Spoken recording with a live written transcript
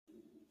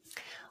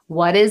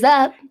What is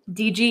up?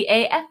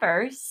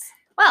 DGAFers.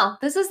 Well,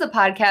 this is the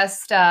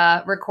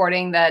podcast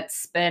recording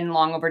that's been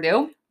long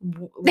overdue.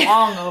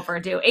 Long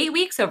overdue. 8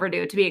 weeks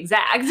overdue, to be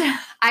exact.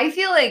 I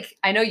feel like,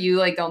 I know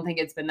you don't think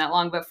it's been that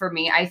long, but for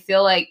me, I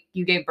feel like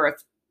you gave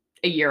birth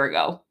a year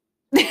ago.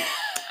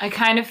 I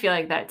kind of feel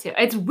like that too.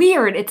 It's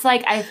weird. It's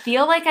like, I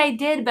feel like I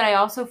did, but I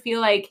also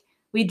feel like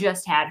we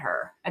just had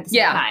her at the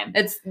same time.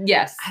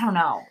 Yes. I don't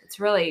know.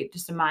 It's really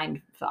just a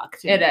mind fuck.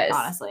 It is.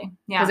 Honestly.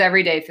 Yeah. Because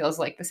every day feels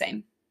like the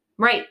same.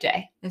 Right.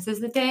 Day. This is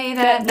the day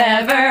that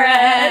never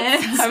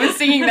ends. I was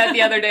singing that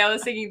the other day. I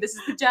was singing, this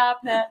is the job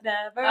that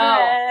never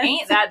ends.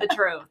 Ain't that the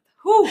truth?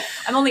 Whew.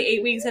 I'm only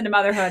 8 weeks into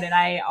motherhood and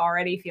I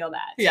already feel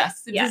that.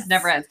 Yes. It just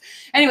never ends.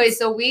 Anyway,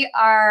 so we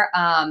are,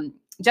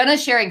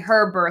 Jenna's sharing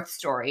her birth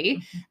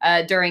story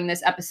during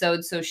this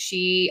episode. So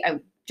she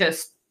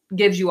just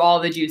gives you all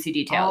the juicy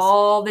details.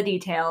 All the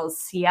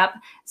details. Yep.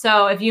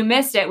 So if you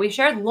missed it, we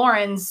shared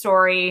Lauren's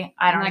story.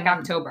 I don't know.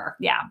 October.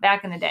 Yeah.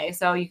 Back in the day.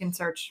 So you can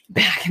search.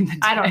 Back in the day.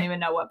 I don't even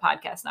know what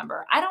podcast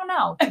number. I don't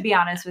know, to be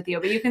honest with you,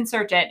 but you can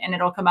search it and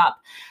it'll come up.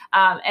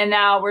 And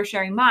now we're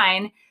sharing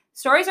mine.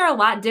 Stories are a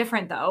lot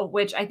different though,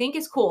 which I think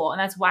is cool. And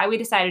that's why we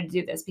decided to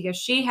do this, because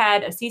she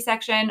had a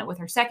C-section with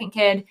her second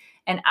kid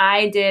and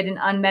I did an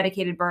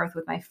unmedicated birth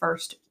with my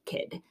first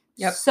kid.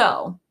 Yep.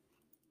 So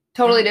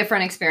totally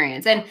different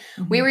experience. And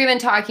we were even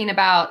talking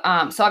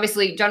about, so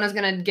obviously Jenna's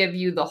going to give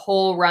you the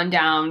whole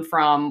rundown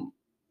from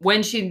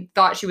when she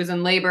thought she was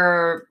in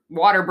labor,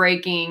 water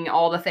breaking,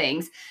 all the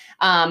things.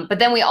 But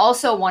then we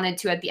also wanted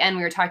to, at the end,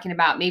 we were talking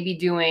about maybe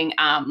doing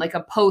like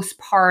a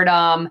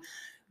postpartum,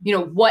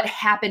 what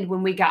happened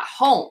when we got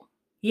home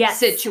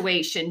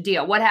situation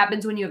deal. What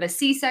happens when you have a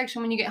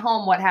C-section when you get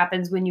home? What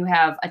happens when you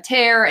have a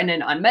tear and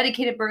an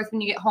unmedicated birth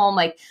when you get home?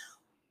 Like,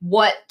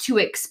 what to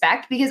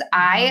expect, because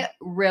I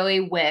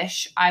really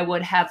wish I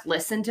would have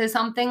listened to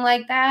something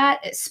like that,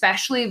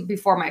 especially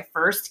before my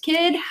first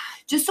kid,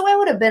 just so I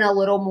would have been a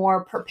little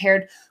more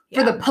prepared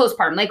for the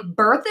postpartum. Like,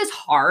 birth is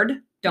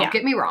hard. Don't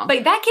get me wrong.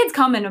 But that kid's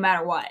coming no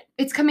matter what.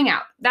 It's coming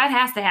out. That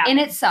has to happen. And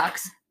it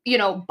sucks,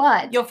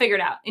 but you'll figure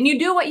it out. And you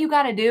do what you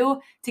got to do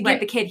to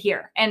get the kid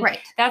here. And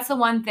that's the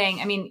one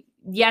thing. I mean,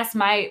 yes,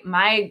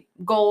 my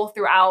goal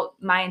throughout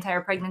my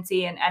entire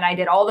pregnancy, and I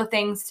did all the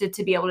things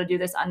to be able to do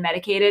this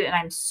unmedicated. And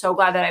I'm so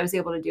glad that I was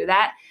able to do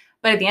that.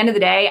 But at the end of the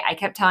day, I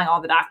kept telling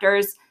all the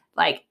doctors,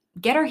 like,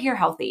 get her here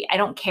healthy. I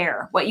don't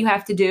care what you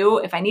have to do.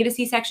 If I need a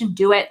C-section,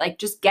 do it. Like,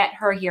 just get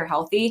her here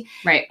healthy.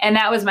 Right. And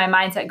that was my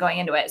mindset going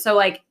into it. So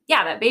like,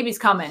 yeah, that baby's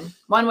coming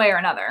one way or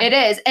another. It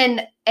is.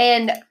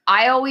 And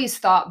I always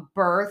thought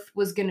birth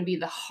was going to be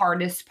the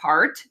hardest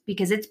part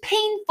because it's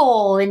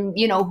painful and,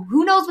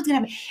 who knows what's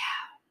going to happen.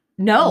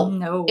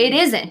 No, it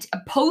isn't. A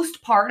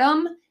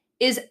postpartum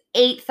is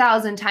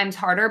 8,000 times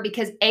harder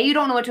because you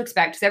don't know what to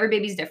expect because every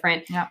baby's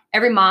different. Yeah.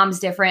 Every mom's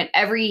different.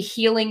 Every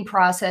healing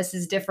process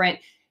is different.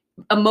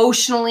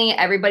 Emotionally,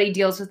 everybody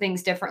deals with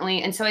things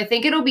differently. And so I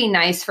think it'll be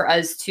nice for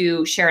us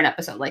to share an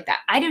episode like that.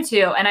 I do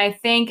too. And I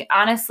think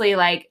honestly,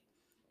 like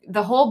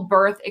the whole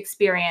birth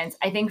experience,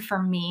 I think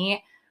for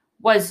me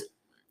was,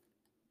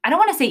 I don't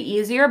want to say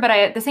easier, but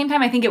at the same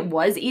time, I think it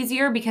was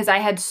easier because I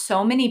had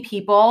so many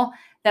people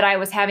that I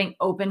was having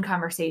open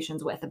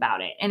conversations with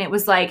about it. And it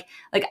was like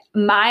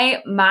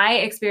my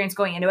experience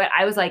going into it,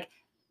 I was like,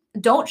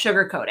 don't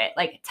sugarcoat it.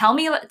 Like, tell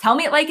me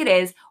it like it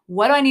is.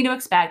 What do I need to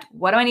expect?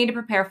 What do I need to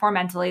prepare for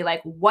mentally?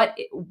 Like,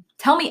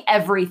 tell me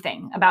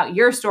everything about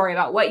your story,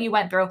 about what you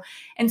went through.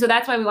 And so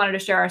that's why we wanted to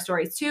share our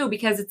stories too,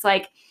 because it's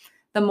like,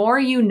 the more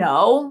you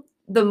know,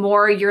 the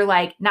more you're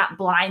like not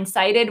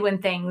blindsided when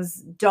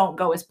things don't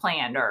go as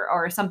planned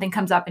or something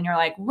comes up and you're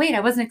like, wait, I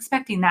wasn't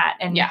expecting that.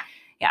 And yeah.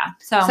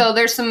 So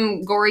there's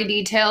some gory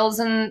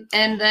details in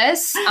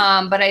this.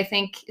 But I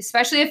think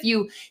especially if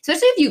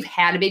you've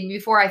had a baby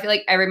before, I feel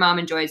like every mom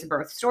enjoys a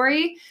birth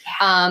story.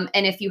 Yeah.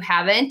 And if you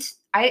haven't,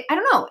 I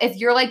don't know, if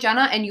you're like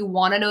Jenna and you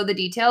want to know the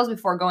details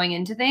before going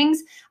into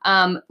things,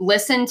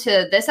 listen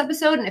to this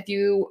episode. And if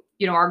you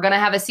are going to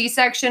have a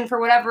C-section for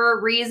whatever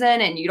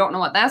reason and you don't know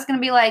what that's going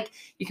to be like,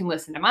 you can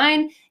listen to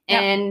mine.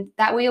 And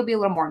that way you'll be a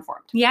little more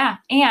informed. Yeah.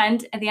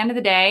 And at the end of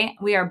the day,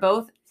 we are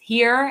both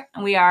here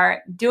and we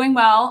are doing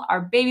well.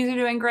 Our babies are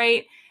doing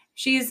great.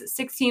 She's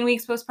 16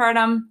 weeks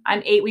postpartum.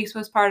 I'm 8 weeks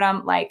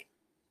postpartum, like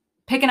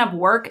picking up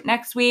work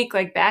next week,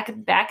 like back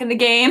in the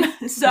game.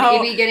 So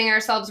maybe getting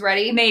ourselves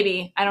ready.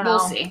 Maybe. I don't know. We'll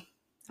see.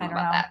 I don't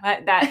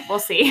know. That we'll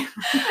see.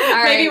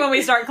 Maybe when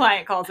we start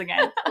client calls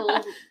again.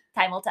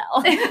 Time will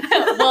tell.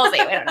 We'll see.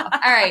 We don't know.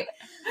 All right.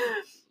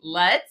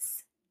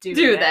 Let's do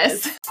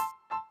this.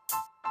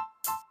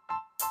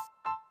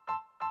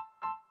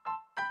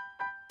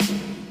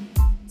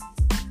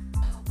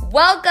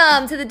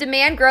 Welcome to the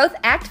Demand Growth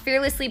Act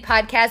Fearlessly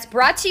podcast,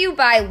 brought to you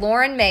by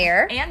Lauren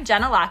Mayer and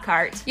Jenna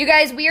Lockhart. You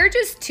guys, we are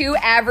just two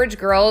average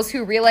girls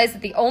who realized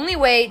that the only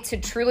way to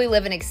truly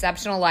live an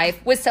exceptional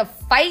life was to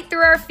fight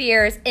through our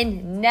fears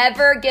and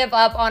never give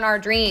up on our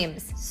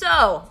dreams.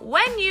 So,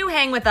 when you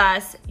hang with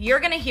us, you're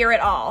going to hear it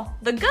all.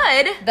 The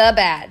good, the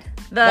bad,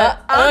 the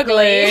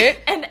ugly,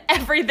 and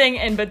everything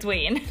in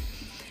between.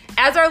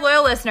 As our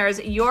loyal listeners,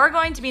 you're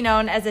going to be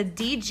known as a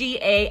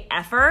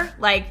DGAFer,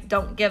 like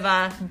don't give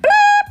a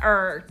bleep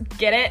or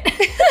get it.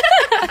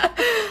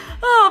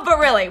 Oh, but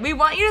really, we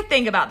want you to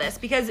think about this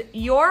because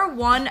you're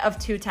one of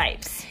two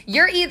types.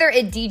 You're either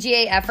a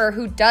DGAFer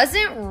who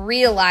doesn't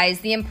realize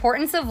the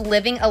importance of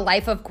living a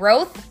life of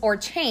growth or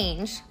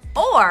change,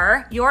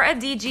 or you're a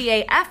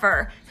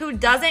DGAFer who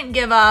doesn't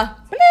give a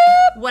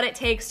bleep what it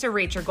takes to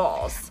reach your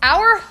goals.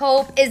 Our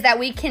hope is that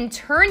we can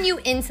turn you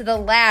into the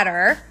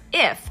latter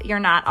if you're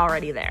not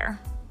already there.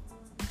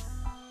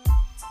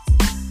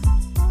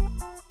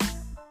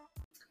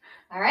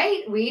 All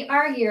right, we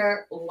are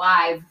here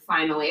live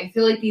finally. I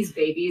feel like these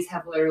babies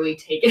have literally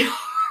taken over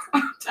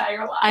our entire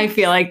lives. I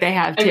feel like they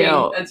have too. I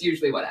mean, that's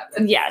usually what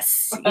happens.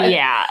 Yes.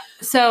 Yeah.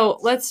 So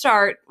let's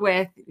start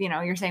with,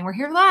 you're saying we're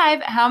here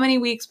live. How many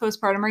weeks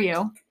postpartum are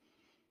you?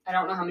 I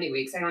don't know how many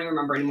weeks. I don't even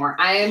remember anymore.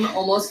 I'm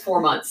almost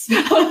 4 months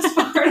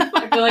postpartum.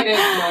 I feel like I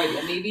have no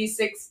idea. Maybe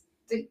 6.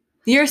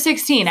 You're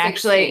 16,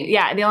 actually.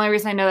 Yeah. The only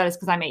reason I know that is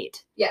because I'm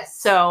 8. Yes.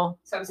 So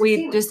I'm 16 we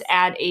weeks. Just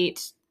add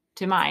 8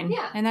 to mine.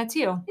 Yeah. And that's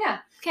you. Yeah.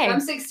 Okay. So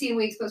I'm 16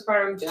 weeks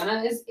postpartum.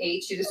 Jenna is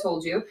 8. She just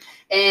told you.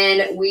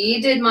 And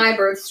we did my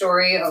birth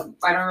story, I don't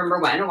remember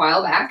when, a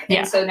while back. Yeah.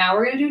 And so now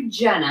we're going to do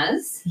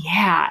Jenna's.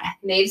 Yeah.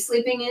 Maeve's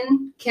sleeping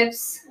in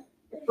Kip's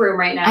room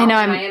right now. I know.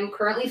 And I am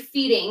currently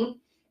feeding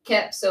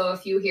Kip. So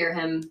if you hear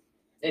him,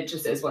 it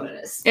just is what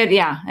it is. It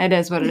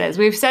is what it is.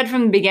 We've said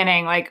from the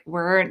beginning, like,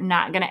 we're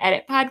not going to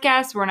edit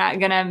podcasts. We're not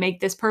going to make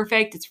this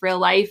perfect. It's real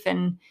life.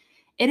 And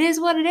it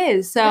is what it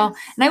is. So, Yes.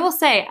 And I will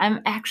say,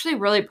 I'm actually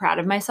really proud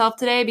of myself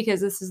today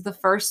because this is the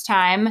first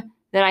time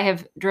that I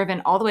have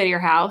driven all the way to your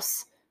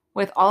house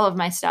with all of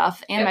my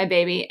stuff and my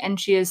baby. And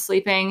she is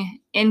sleeping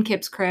in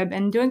Kip's crib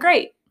and doing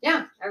great.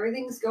 Yeah,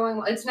 everything's going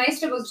well. It's nice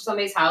to go to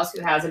somebody's house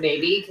who has a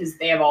baby because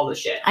they have all the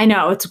shit. I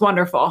know. It's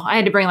wonderful. I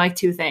had to bring like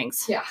 2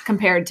 things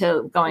compared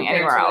to going Compared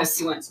anywhere to else.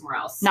 If you went somewhere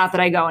else. Not that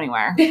I go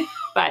anywhere,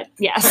 but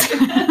yes. All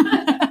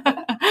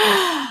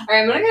right,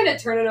 I'm going to kind of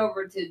turn it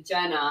over to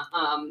Jenna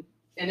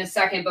in a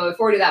second. But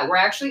before we do that, we're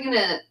actually going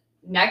to,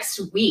 next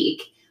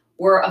week,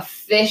 we're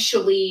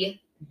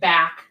officially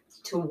back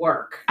to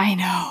work. I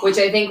know. Which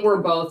I think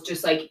we're both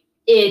just like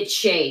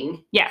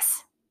itching.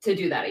 Yes. To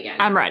do that again.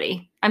 I'm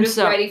ready. I'm just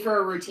ready for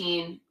a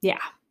routine. Yeah.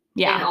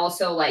 Yeah. And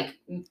also like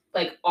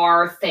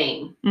our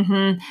thing.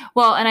 Mm-hmm.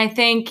 Well, and I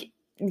think,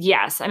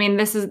 yes, I mean,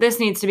 this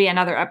needs to be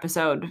another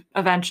episode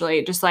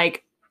eventually, just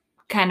like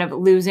kind of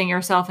losing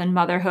yourself in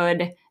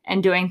motherhood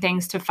and doing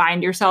things to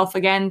find yourself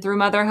again through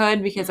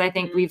motherhood, because I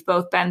think we've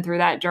both been through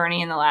that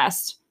journey in the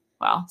last,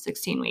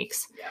 16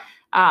 weeks.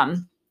 Yeah.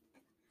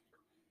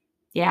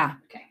 Yeah.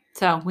 Okay.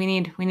 So we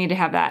need to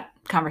have that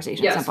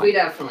conversation at some Yes, point. we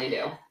definitely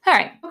do. All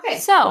right. Okay.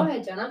 So go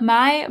ahead, Jenna.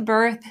 My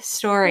birth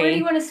story. Where do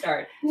you want to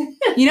start?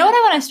 You know what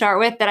I want to start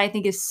with that I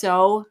think is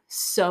so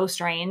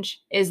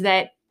strange is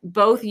that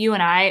both you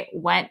and I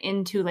went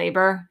into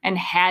labor and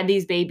had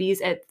these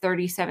babies at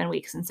 37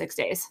 weeks and 6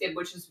 days.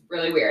 Which is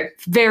really weird.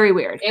 Very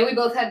weird. And we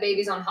both had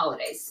babies on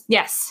holidays.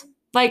 Yes.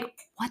 Like,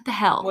 what the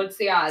hell? What's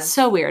the odds?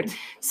 So weird.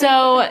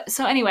 So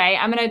anyway,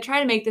 I'm going to try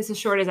to make this as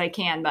short as I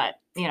can, but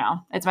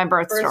it's my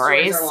birth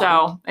story,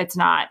 so it's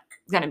not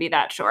going to be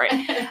that short.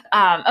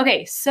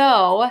 Okay.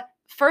 So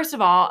first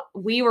of all,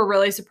 we were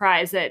really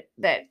surprised that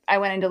I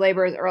went into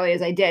labor as early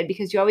as I did,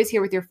 because you always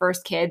hear with your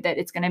first kid that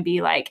it's going to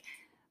be like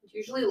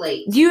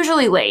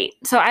usually late.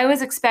 So I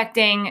was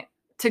expecting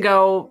to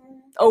go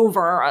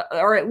over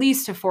or at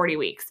least to 40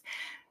 weeks.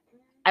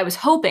 I was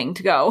hoping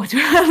to go to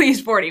at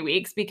least 40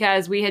 weeks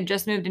because we had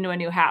just moved into a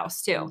new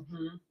house too.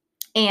 Mm-hmm.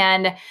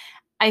 And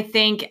I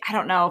think, I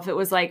don't know if it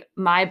was like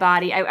my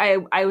body,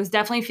 I was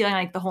definitely feeling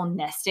like the whole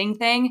nesting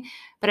thing,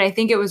 but I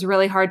think it was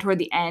really hard toward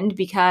the end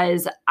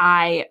because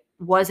I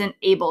wasn't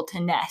able to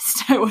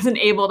nest. I wasn't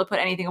able to put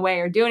anything away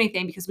or do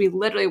anything because we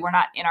literally were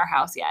not in our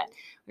house yet.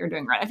 We were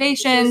doing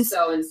renovations. It's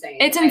so insane.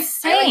 It's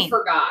insane. I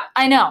forgot.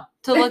 I know,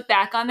 to look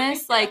back on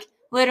this, like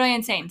literally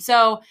insane.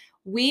 So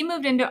we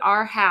moved into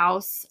our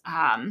house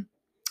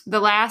the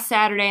last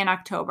Saturday in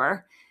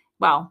October.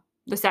 Well,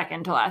 the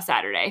second to last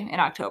Saturday in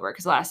October,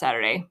 because last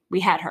Saturday we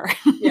had her.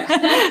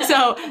 Yeah.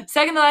 So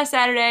second to last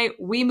Saturday,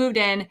 we moved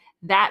in.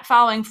 That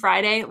following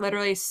Friday,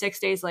 literally 6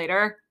 days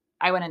later,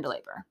 I went into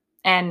labor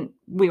and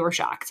we were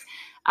shocked.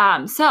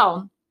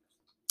 So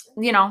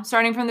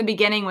starting from the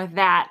beginning with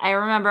that, I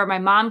remember my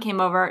mom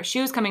came over.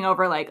 She was coming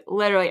over like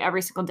literally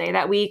every single day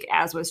that week,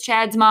 as was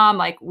Chad's mom.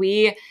 Like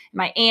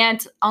my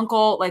aunt,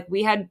 uncle, like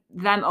we had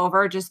them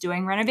over just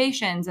doing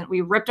renovations, and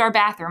we ripped our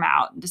bathroom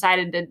out and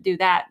decided to do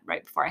that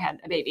right before I had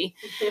a baby.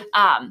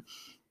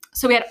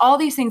 So we had all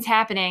these things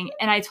happening,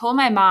 and I told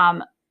my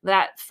mom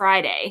that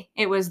Friday,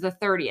 it was the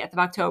 30th of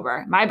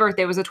October. My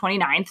birthday was the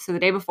 29th, so the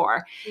day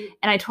before.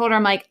 And I told her,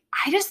 I'm like,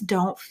 I just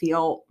don't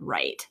feel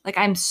right. Like,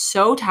 I'm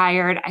so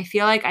tired. I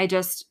feel like I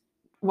just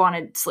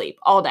wanted sleep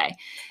all day.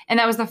 And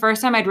that was the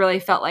first time I'd really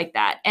felt like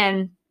that.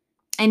 And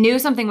I knew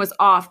something was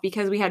off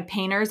because we had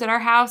painters at our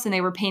house and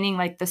they were painting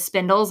like the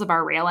spindles of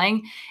our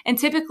railing. And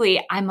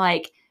typically I'm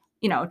like,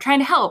 trying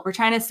to help or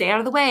trying to stay out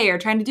of the way or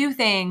trying to do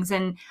things.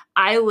 And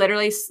I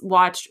literally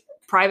watched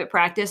private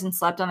practice and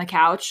slept on the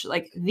couch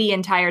like the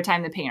entire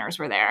time the painters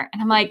were there.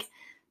 And I'm like,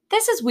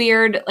 this is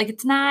weird. Like,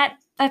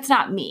 that's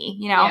not me,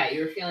 you know? Yeah,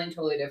 you were feeling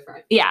totally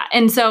different. Yeah.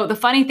 And so the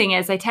funny thing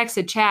is I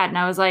texted Chad and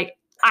I was like,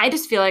 I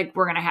just feel like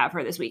we're going to have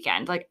her this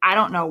weekend. Like, I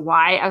don't know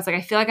why. I was like,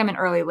 I feel like I'm in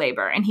early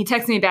labor. And he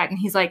texted me back and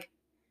he's like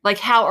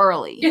how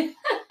early?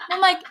 I'm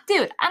like,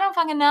 dude, I don't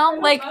fucking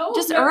know.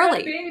 Just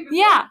early.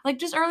 Yeah. Like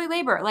just early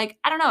labor. Like,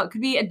 I don't know. It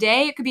could be a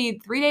day. It could be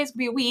 3 days. It could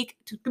be a week.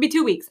 It could be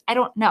 2 weeks. I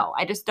don't know.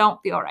 I just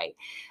don't feel right.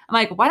 I'm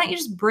like, why don't you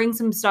just bring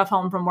some stuff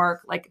home from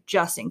work? Like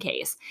just in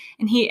case.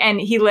 And he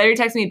literally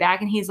texted me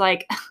back and he's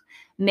like,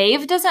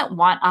 Maeve doesn't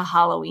want a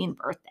Halloween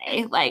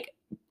birthday. Like,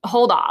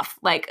 hold off.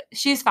 Like,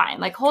 she's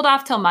fine. Like, hold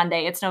off till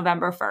Monday. It's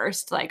November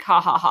 1st. Like,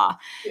 ha ha ha.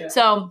 Yeah.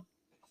 So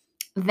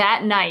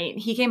that night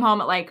he came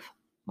home at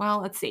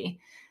let's see.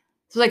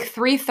 So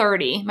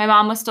 3:30, my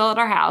mom was still at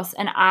our house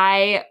and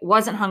I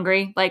wasn't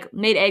hungry, like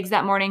made eggs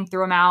that morning,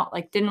 threw them out,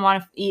 like didn't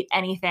want to eat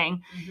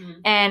anything. Mm-hmm.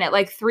 And at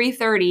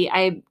 3:30,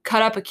 I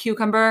cut up a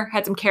cucumber,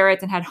 had some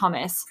carrots and had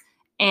hummus.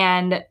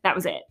 And that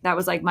was it. That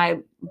was my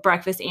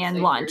breakfast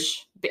and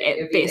lunch,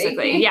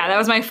 basically. Yeah, that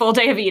was my full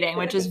day of eating,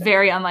 which is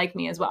very unlike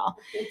me as well.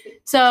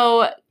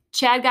 So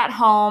Chad got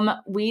home.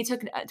 We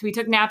took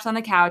naps on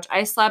the couch.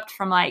 I slept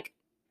from I'd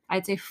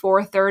say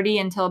 4:30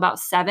 until about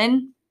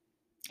 7.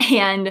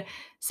 And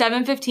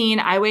 7:15,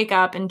 I wake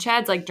up and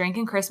Chad's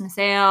drinking Christmas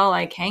ale,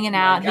 hanging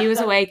out. He was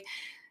awake.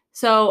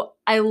 So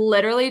I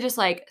literally just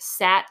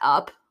sat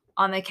up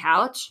on the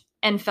couch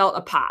and felt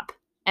a pop.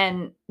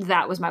 And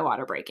that was my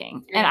water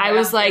breaking. And I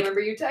was I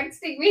remember you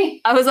texting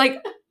me. I was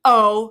like,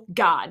 oh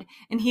God.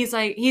 And he's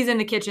in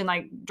the kitchen,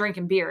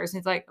 drinking beers.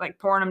 And he's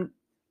pouring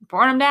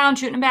them down,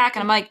 shooting them back.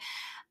 And I'm like,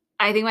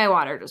 I think my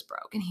water just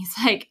broke. And he's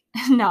like,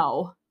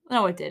 no,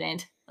 it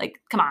didn't.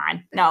 Come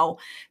on, no.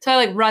 So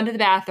I run to the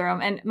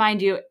bathroom and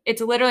mind you, it's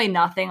literally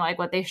nothing like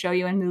what they show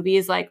you in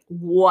movies,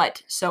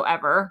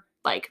 whatsoever.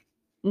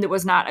 It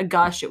was not a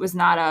gush. It was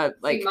not a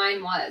See,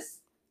 mine was.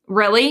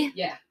 Really?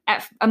 Yeah.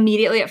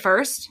 Immediately at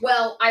first?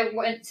 Well, I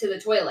went to the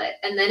toilet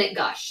and then it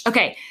gushed.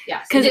 Okay.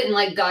 Yes. It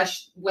didn't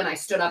gush when I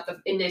stood up the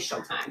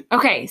initial time.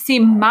 Okay. See,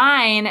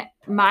 mine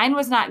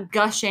was not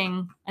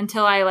gushing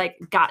until I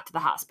got to the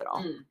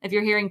hospital. If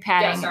you're hearing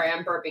padding. Yeah, sorry,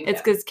 I'm burping. It's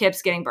because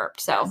Kip's getting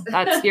burped. So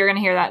you're going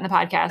to hear that in the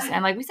podcast.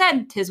 And like we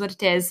said, 'tis what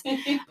it is.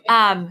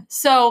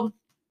 So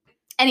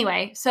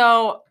anyway,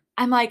 so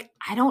I'm like,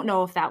 I don't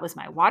know if that was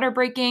my water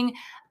breaking.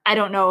 I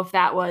don't know if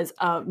that was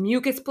a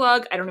mucus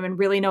plug. I don't even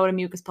really know what a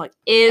mucus plug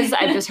is.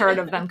 I've just heard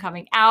of them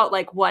coming out.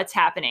 What's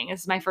happening?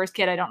 This is my first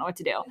kid. I don't know what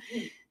to do.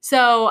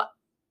 So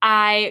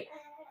I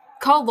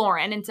called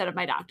Lauren instead of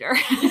my doctor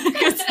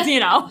because,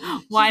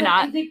 why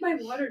not? I think my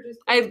water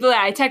just broke.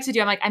 I texted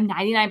you. I'm I'm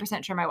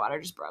 99% sure my water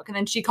just broke. And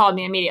then she called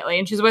me immediately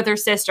and she's with her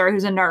sister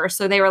who's a nurse.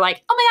 So they were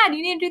like, oh my God,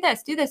 you need to do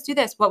this, do this, do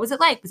this. What was it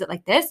like? Was it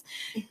like this?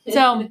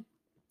 So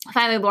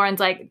finally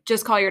Lauren's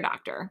just call your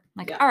doctor.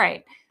 I'm all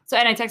right. So,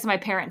 and I texted my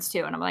parents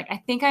too. And I'm like, I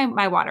think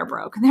my water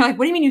broke. And they're like,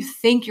 what do you mean you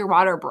think your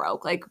water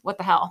broke? What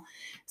the hell?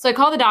 So I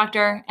called the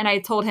doctor and I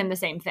told him the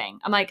same thing.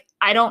 I'm like,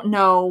 I don't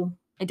know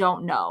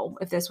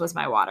if this was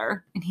my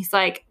water. And he's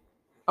like,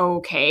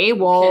 okay,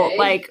 well,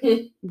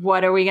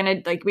 what are we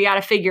going to, we got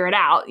to figure it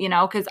out,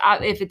 because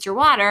if it's your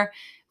water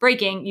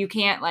breaking, you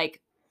can't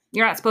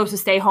you're not supposed to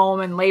stay home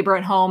and labor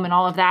at home and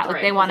all of that.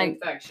 Right, they want to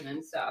infection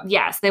and stuff.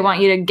 Yes. They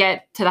want you to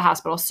get to the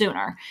hospital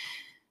sooner.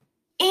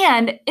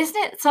 And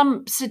isn't it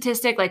some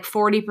statistic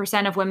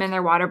 40% of women,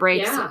 their water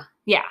breaks?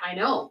 Yeah. I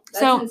know.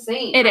 That's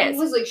insane. It is.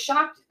 I was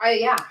shocked.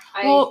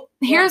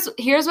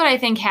 Here's what I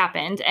think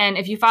happened. And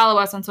if you follow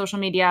us on social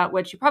media,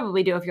 which you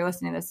probably do if you're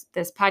listening to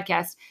this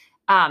podcast,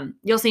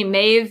 you'll see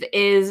Maeve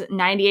is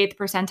 98th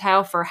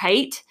percentile for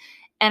height.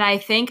 And I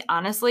think,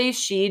 honestly,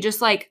 she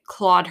just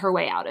clawed her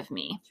way out of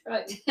me.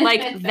 Right.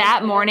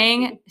 That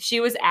morning, she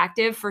was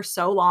active for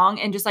so long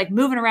and just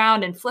moving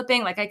around and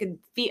flipping.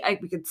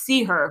 We could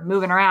see her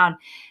moving around.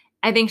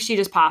 I think she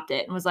just popped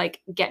it and was like,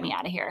 get me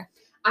out of here.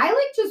 I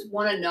just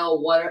want to know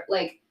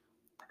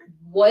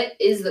what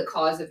is the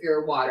cause of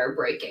your water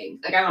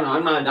breaking? I don't know.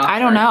 I'm not a doctor. I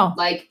don't know.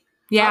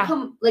 Yeah. How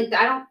come,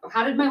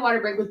 how did my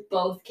water break with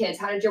both kids?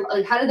 How did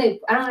how did they,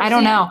 I don't understand. I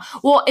don't know.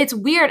 Well, it's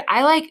weird.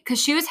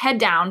 Cause she was head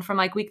down from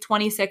week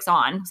 26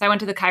 on. So I went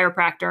to the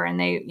chiropractor and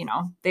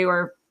they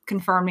were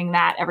confirming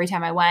that every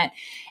time I went.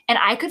 And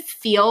I could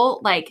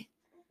feel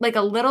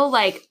a little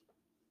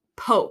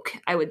poke,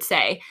 I would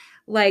say,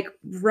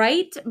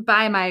 right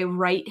by my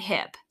right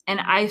hip. And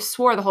I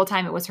swore the whole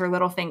time it was her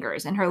little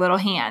fingers and her little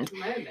hand.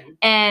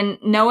 And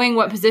knowing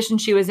what position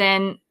she was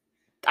in,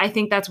 I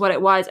think that's what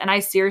it was. And I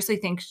seriously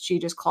think she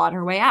just clawed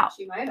her way out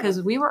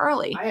because we were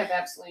early. I have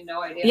absolutely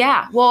no idea.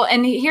 Yeah. Well,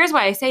 and here's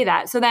why I say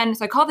that. So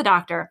I called the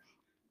doctor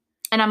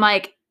and I'm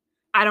like,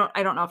 I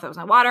don't know if it was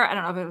my water. I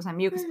don't know if it was my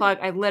mucus plug.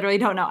 I literally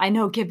don't know. I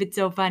know, Kip, it's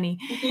so funny.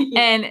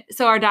 And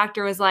so our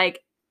doctor was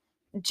like,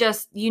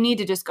 you need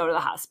to just go to the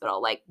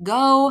hospital.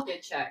 Go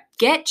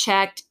get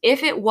checked.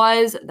 If it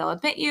was, they'll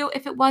admit you.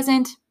 If it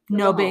wasn't,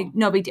 no big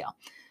deal.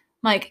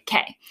 I'm like,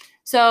 okay.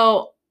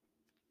 So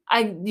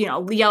I,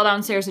 yell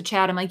downstairs to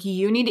Chad. I'm like,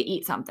 you need to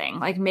eat something.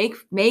 Like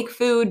make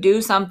food,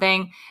 do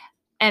something.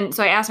 And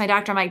so I asked my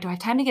doctor, I'm like, do I have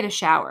time to get a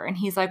shower? And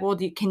he's like, well,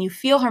 can you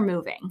feel her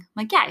moving? I'm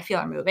like, yeah, I feel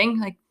her moving.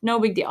 Like, no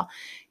big deal.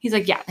 He's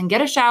like, yeah, then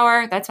get a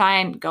shower. That's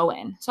fine. Go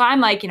in. So I'm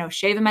like,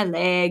 shaving my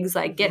legs,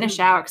 like getting a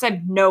shower because I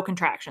have no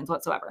contractions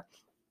whatsoever.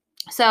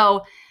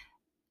 So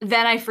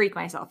then I freak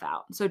myself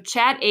out. So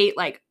Chad ate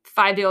like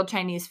 5-day-old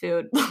Chinese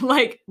food,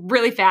 like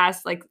really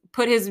fast, like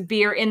put his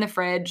beer in the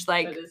fridge.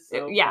 Like,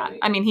 so yeah, funny.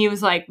 I mean, he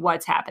was like,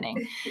 what's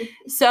happening?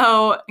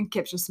 So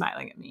Kip's just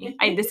smiling at me.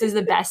 This is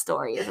the best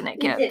story, isn't it,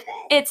 Kip?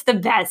 It's the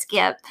best,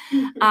 Kip.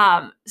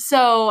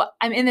 So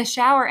I'm in the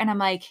shower and I'm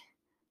like,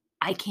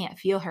 I can't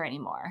feel her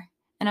anymore.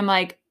 And I'm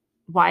like,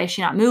 why is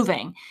she not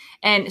moving?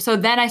 And so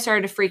then I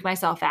started to freak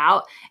myself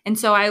out. And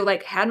so I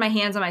like had my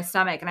hands on my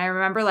stomach and I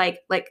remember like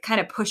kind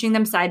of pushing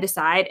them side to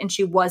side and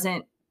she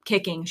wasn't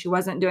kicking. She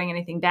wasn't doing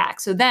anything back.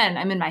 So then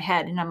I'm in my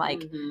head and I'm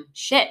like,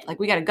 shit, like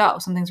we got to go.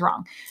 Something's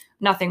wrong.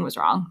 Nothing was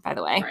wrong, by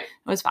the way. Right.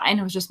 It was fine.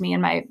 It was just me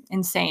and my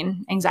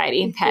insane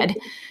anxiety head.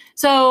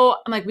 So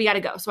I'm like, we got to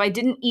go. So I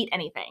didn't eat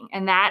anything.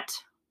 And that,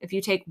 if you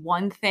take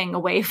one thing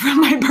away from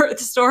my birth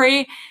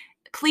story,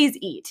 please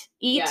eat.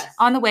 Eat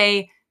on the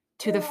way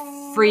to the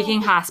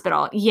freaking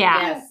hospital.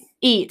 Yeah. Yes.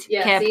 Eat.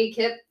 Yeah. Kip. See,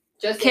 Kip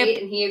just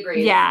ate and he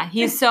agrees. Yeah.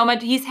 He's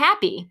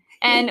happy.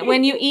 And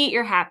when you eat,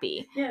 you're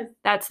happy. Yes.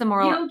 That's the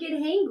moral. You don't get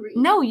hangry.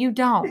 No, you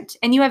don't.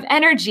 And you have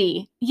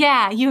energy.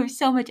 Yeah. You have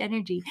so much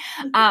energy.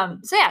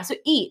 So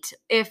eat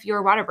if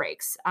your water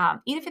breaks.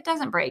 Eat if it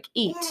doesn't break.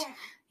 Eat.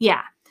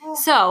 Yeah.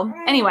 So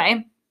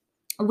anyway,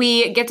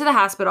 we get to the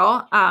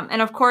hospital.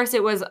 And of course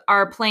it was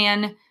our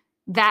plan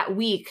that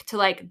week to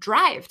like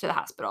drive to the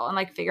hospital and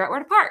like figure out where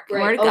to park and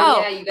where to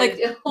go. Yeah, you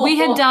guys we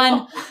had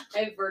done.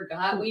 I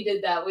forgot we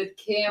did that with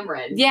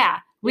Cameron. Yeah,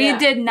 we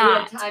did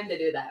not. We had time to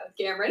do that with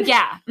Cameron.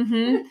 Yeah.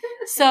 Mm-hmm.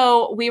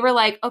 So we were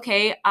like,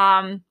 okay,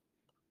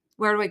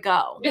 where do we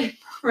go? Right.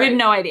 We had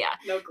no idea.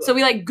 No clue. So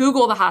we like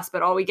Google the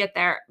hospital. We get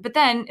there, but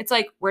then it's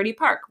like, where do you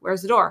park?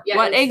 Where's the door? Yeah,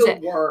 what it's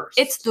exit? The worst.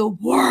 It's the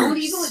worst. Well,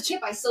 even with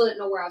Chip, I still didn't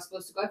know where I was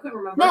supposed to go. I couldn't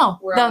remember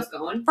where I was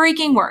going.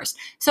 Freaking worst.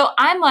 So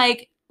I'm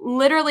like.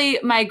 Literally,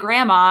 my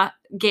grandma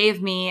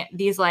gave me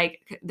these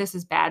like, this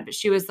is bad, but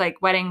she was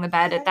like wetting the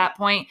bed at that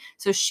point.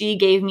 So she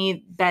gave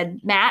me bed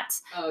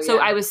mats. So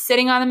I was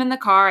sitting on them in the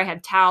car. I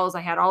had towels.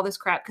 I had all this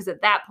crap. Because at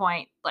that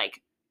point,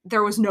 like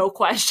there was no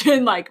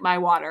question, like my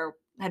water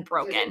had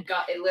broken.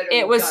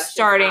 It was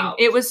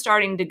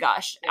starting to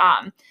gush.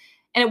 Yeah. And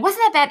it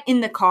wasn't that bad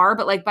in the car,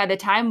 but like by the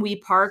time we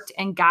parked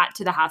and got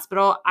to the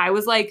hospital, I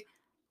was like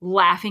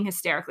laughing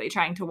hysterically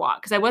trying to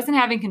walk. Because I wasn't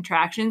having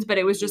contractions, but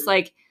it was just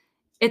like,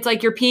 it's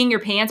like you're peeing your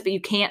pants, but you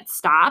can't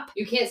stop.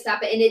 You can't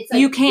stop it. And it's like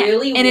you can't.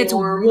 Really and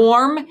warm. It's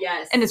warm.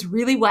 Yes. And it's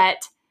really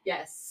wet.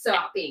 Yes.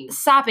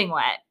 Sopping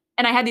wet.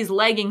 And I had these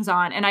leggings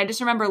on. And I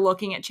just remember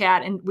looking at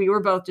Chad and we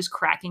were both just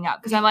cracking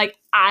up. Because I'm like,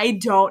 I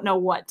don't know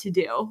what to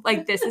do.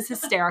 Like, this is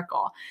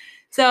hysterical.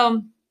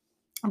 So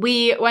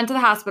we went to the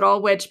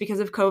hospital, which because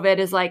of COVID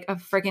is like a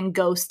freaking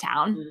ghost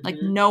town. Mm-hmm. Like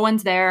no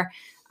one's there.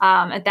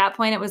 At that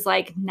point, it was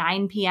like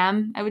 9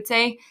 p.m., I would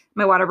say.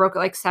 My water broke at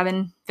like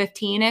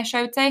 7:15-ish,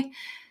 I would say.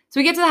 So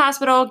we get to the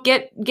hospital,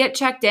 get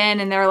checked in,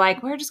 and they're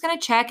like, we're just going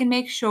to check and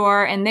make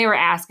sure. And they were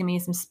asking me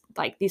some,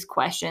 like, these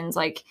questions.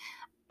 Like,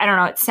 I don't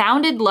know. It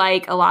sounded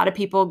like a lot of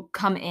people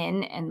come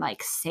in and,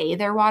 like, say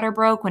their water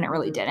broke when it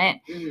really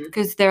didn't.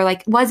 Because they're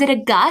like, was it a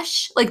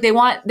gush? Like, they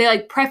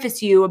like,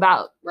 preface you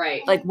about,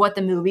 like, what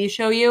the movies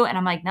show you. And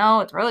I'm like,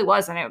 no, it really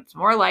wasn't. It was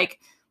more like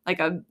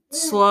a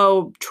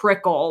slow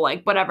trickle,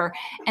 like, whatever.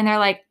 And they're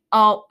like,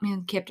 oh,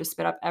 man, Kip just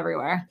spit up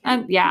everywhere.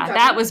 Yeah,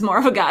 that was more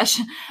of a gush.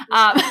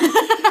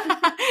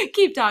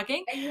 Keep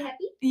talking. Are you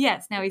happy?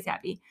 Yes, now he's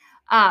happy.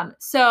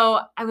 So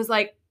I was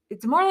like,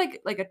 it's more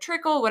like a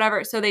trickle,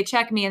 whatever. So they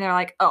check me and they're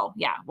like, oh,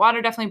 yeah,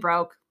 water definitely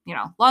broke.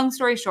 Long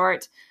story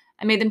short,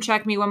 I made them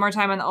check me one more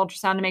time on the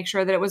ultrasound to make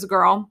sure that it was a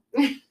girl,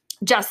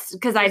 just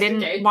because I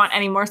didn't want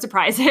any more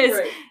surprises.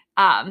 Right.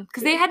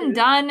 Because they hadn't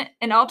done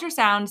an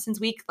ultrasound since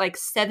week like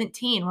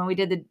 17 when we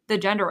did the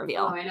gender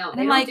reveal. Oh, I know.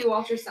 They don't do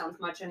ultrasounds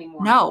much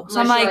anymore. No.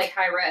 So I'm like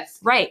high risk.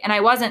 Right. And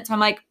I wasn't. So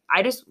I'm like,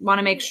 I just want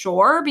to make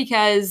sure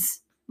because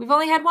we've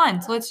only had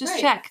one. So let's just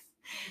check.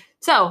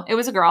 So it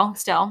was a girl,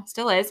 still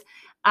is.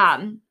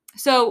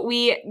 So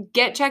we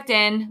get checked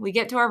in. We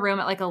get to our room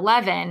at like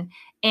 11.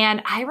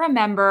 And I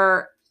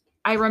remembered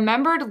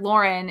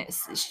Lauren,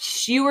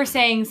 you were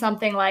saying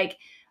something like,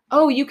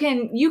 oh, you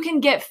can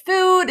get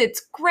food.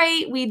 It's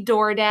great. We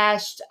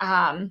DoorDashed.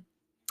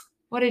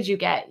 What did you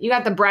get? You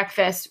got the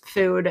breakfast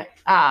food,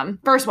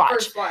 First Watch.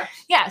 First Watch.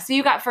 Yeah. So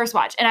you got First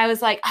Watch. And I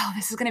was like, oh,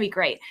 this is going to be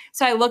great.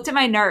 So I looked at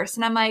my nurse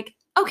and I'm like,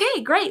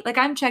 okay, great. Like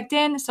I'm checked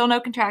in, still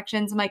no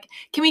contractions. I'm like,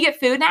 can we get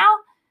food now?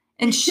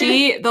 And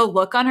the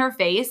look on her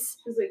face.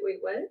 She's like, wait,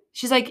 what?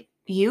 She's like,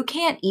 you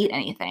can't eat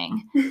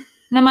anything. And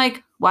I'm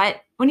like,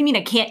 what what do you mean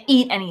I can't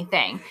eat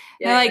anything?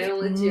 Yeah, they're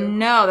like,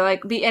 no, they're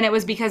like, and it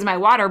was because my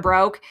water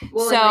broke.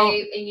 Well, so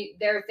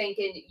they're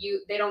thinking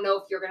they don't know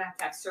if you're going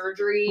to have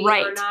surgery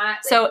right. or not.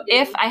 Like, so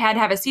if I had to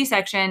have a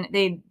C-section,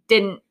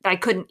 I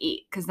couldn't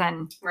eat because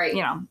then, right.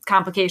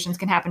 Complications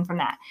can happen from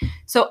that.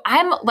 So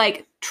I'm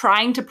like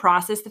trying to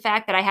process the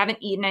fact that I haven't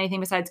eaten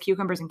anything besides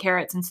cucumbers and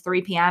carrots since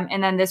 3 p.m.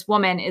 And then this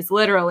woman is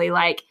literally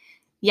like,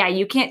 yeah,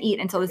 you can't eat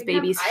until this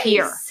baby's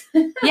here.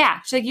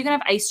 Yeah. She's like, you can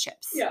have ice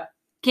chips. Yeah.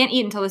 Can't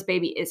eat until this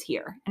baby is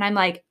here. And I'm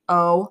like,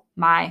 oh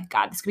my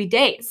God, this could be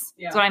days.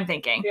 Yeah. That's what I'm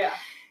thinking. Yeah.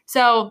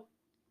 So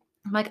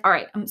I'm like, all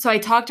right. So I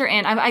talked her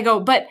in. I go,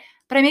 but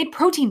I made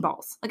protein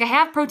balls. Like I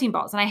have protein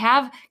balls and I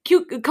have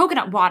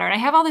coconut water and I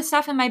have all this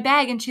stuff in my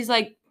bag. And she's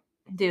like,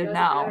 dude, no,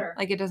 matter.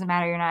 Like it doesn't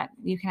matter.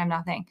 You can have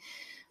nothing.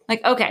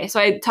 Like, okay. So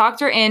I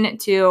talked her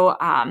into,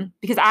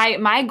 because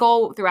my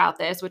goal throughout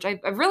this, which I've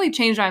really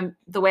changed on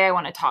the way I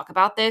want to talk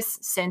about this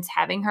since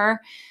having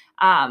her.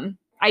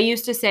 I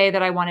used to say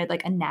that I wanted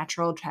like a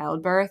natural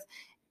childbirth.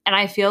 And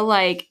I feel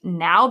like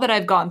now that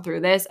I've gone through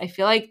this, I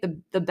feel like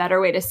the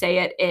better way to say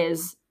it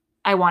is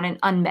I want an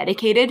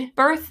unmedicated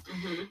birth,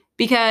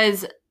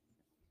 because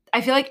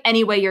I feel like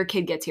any way your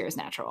kid gets here is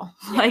natural.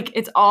 Yeah. Like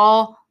it's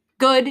all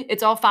good.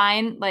 It's all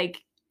fine.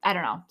 Like, I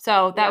don't know.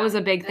 So that was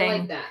a big thing. I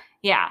like that.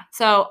 Yeah.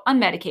 So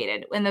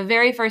unmedicated. And the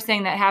very first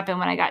thing that happened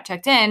when I got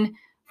checked in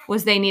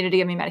was they needed to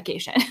give me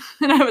medication.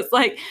 And I was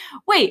like,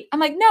 wait, I'm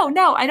like,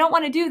 no, I don't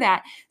want to do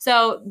that.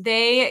 So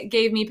they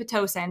gave me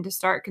Pitocin to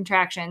start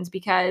contractions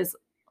because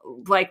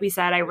like we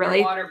said, Your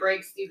water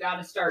breaks, you got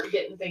to start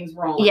getting things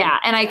rolling. Yeah.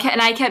 And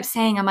I kept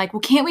saying, I'm like, well,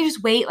 can't we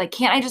just wait? Like,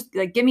 can't I just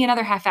like, give me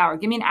another half hour,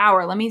 give me an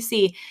hour. Let me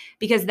see.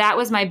 Because that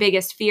was my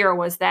biggest fear,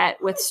 was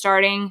that with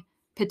starting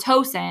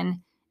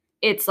Pitocin,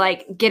 it's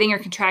like getting your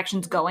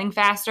contractions going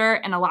faster.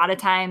 And a lot of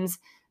times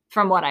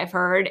from what I've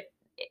heard,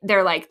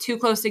 they're like too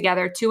close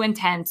together, too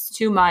intense,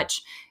 too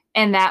much.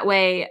 And that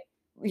way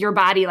your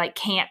body like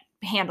can't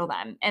handle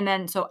them. And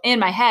then, so in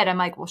my head, I'm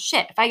like, well,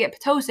 shit, if I get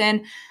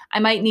Pitocin, I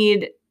might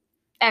need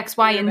X,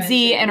 Y, and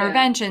Z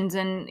interventions.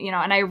 Yeah. And,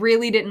 and I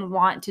really didn't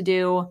want to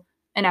do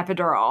an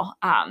epidural.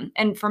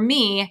 And for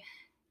me,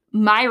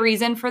 my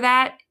reason for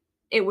that,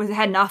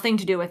 had nothing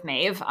to do with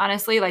Maeve,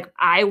 honestly. Like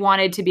I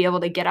wanted to be able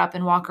to get up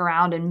and walk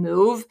around and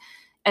move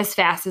as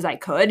fast as I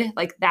could.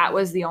 Like that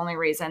was the only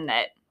reason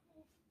that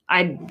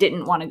I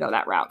didn't want to go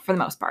that route for the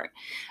most part.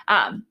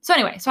 So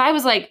anyway, so I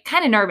was like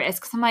kind of nervous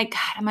because I'm like,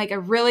 I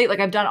really, like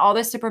I've done all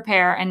this to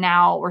prepare and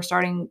now we're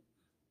starting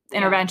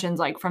interventions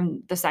like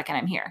from the second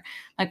I'm here,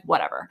 like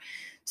whatever.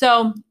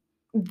 So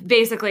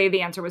basically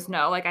the answer was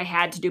no, like I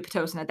had to do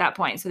Pitocin at that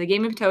point. So they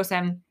gave me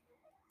Pitocin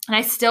and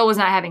I still was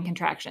not having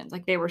contractions.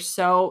 Like they were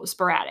so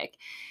sporadic.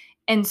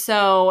 And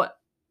so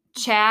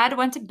Chad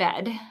went to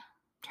bed. I'm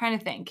trying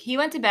to think. He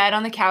went to bed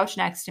on the couch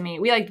next to me.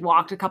 We like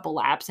walked a couple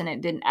laps and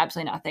it did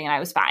absolutely nothing. And I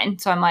was fine.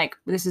 So I'm like,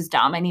 this is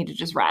dumb. I need to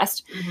just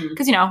rest.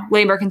 Because,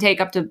 labor can take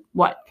up to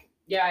what?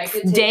 Yeah, it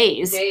could take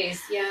days.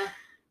 Yeah.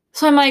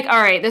 So I'm like,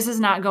 all right, this is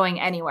not going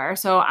anywhere.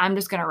 So I'm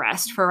just going to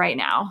rest for right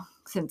now,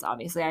 since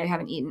obviously I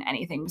haven't eaten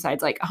anything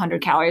besides like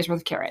 100 calories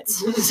worth of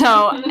carrots.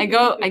 So I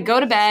go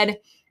to bed,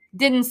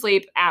 didn't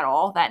sleep at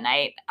all that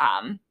night.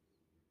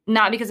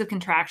 Not because of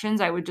contractions.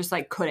 I would just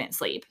like couldn't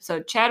sleep.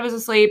 So Chad was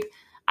asleep.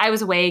 I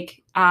was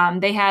awake.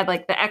 They had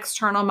like the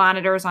external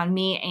monitors on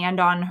me and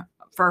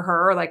for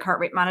her, like heart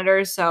rate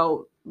monitors.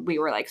 So we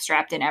were like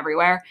strapped in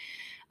everywhere.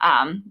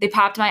 They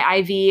popped my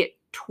IV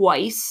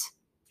twice.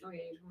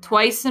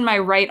 Twice in my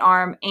right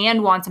arm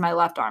and once in my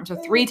left arm. So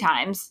 3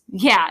 times.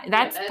 Yeah,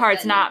 that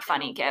part's not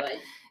funny, Kip.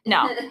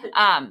 No.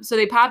 So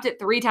they popped it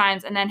 3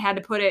 times and then had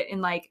to put it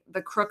in like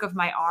the crook of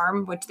my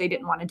arm, which they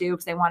didn't want to do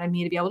because they wanted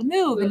me to be able to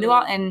move and do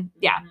all. And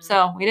yeah,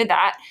 so we did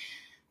that.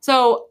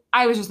 So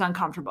I was just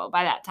uncomfortable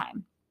by that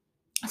time.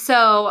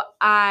 So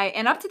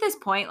and up to this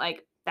point,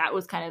 like that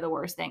was kind of the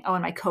worst thing. Oh,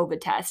 and my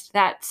COVID test,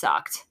 that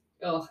sucked.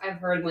 Oh, I've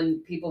heard when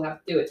people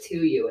have to do it to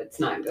you, it's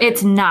not good.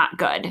 It's not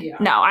good. Yeah.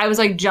 No, I was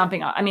like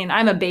jumping off. I mean,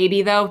 I'm a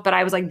baby though, but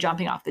I was like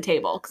jumping off the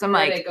table because I'm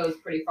like, it goes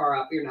pretty far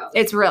up your nose.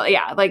 It's really,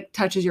 like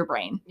touches your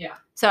brain. Yeah.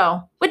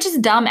 So, which is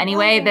dumb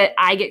anyway that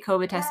I get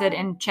COVID tested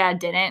and Chad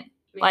didn't.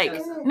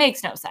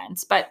 Makes no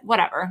sense, but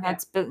whatever. Yeah.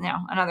 That's,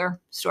 another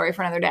story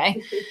for another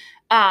day.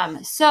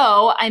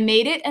 So I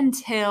made it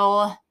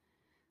until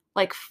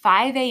like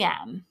 5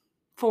 a.m.,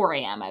 4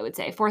 a.m., I would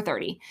say,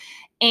 4:30.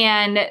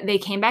 And they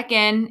came back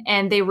in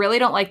and they really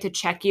don't like to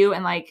check you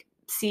and like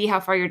see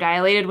how far you're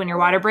dilated when your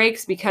water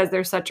breaks because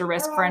there's such a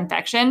risk for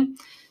infection.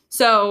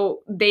 So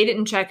they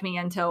didn't check me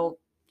until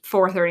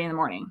 4:30 in the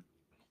morning.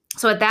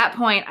 So at that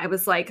point I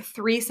was like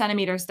 3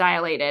 centimeters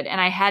dilated and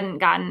I hadn't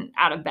gotten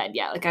out of bed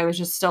yet. Like I was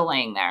just still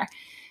laying there.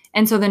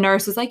 And so the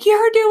nurse was like,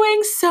 you're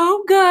doing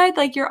so good.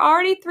 Like you're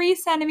already 3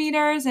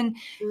 centimeters and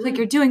like,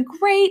 you're doing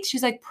great.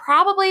 She's like,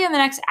 probably in the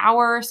next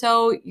hour or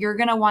so, you're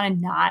going to want to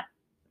not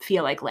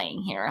feel like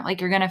laying here.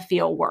 Like you're going to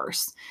feel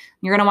worse.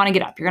 You're going to want to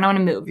get up. You're going to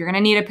want to move. You're going to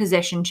need a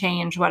position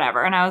change,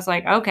 whatever. And I was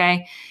like,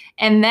 okay.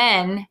 And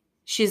then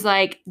she's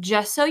like,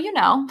 just so you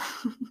know,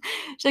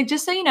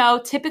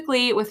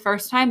 typically with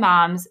first time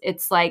moms,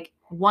 it's like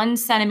 1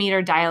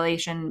 centimeter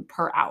dilation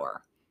per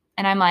hour.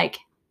 And I'm like,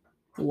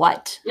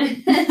 what?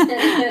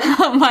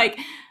 I'm like,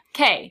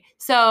 okay,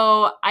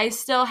 so I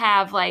still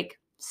have like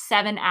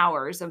 7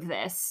 hours of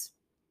this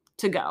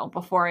to go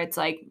before it's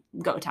like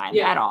go time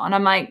at all. And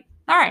I'm like,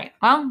 all right,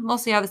 well, we'll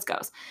see how this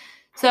goes.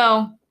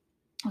 So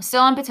I'm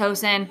still on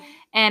Pitocin,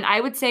 and I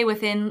would say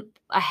within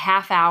a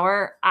half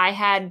hour, I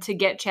had to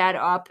get Chad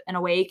up and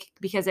awake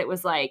because it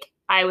was like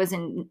I was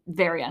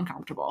very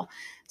uncomfortable.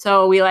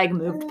 So we like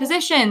moved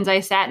positions. I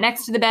sat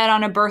next to the bed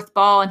on a birth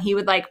ball, and he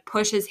would like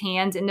push his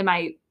hands into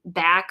my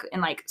back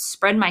and like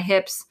spread my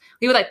hips.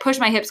 We would like push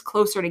my hips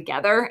closer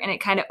together, and it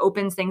kind of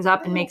opens things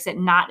up and makes it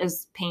not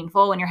as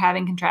painful when you're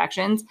having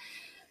contractions.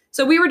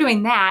 So we were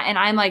doing that, and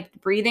I'm like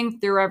breathing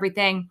through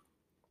everything.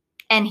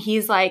 And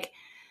he's like,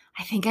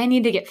 I think I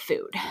need to get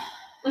food.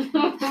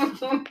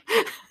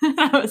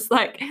 I was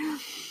like,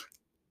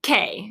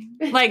 okay.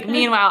 Like,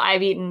 meanwhile,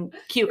 I've eaten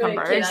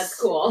cucumbers. Okay, that's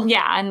cool.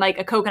 Yeah, and like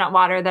a coconut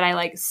water that I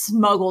like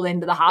smuggled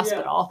into the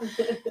hospital.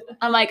 Yeah.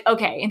 I'm like,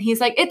 okay. And he's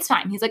like, it's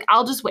fine. He's like,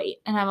 I'll just wait.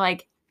 And I'm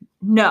like,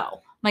 no.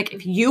 I'm like,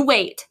 if you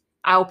wait,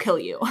 I'll kill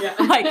you. Yeah.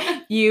 Like,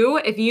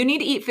 if you need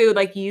to eat food,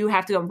 like, you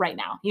have to go right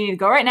now. You need to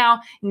go right now.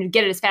 You need to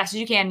get it as fast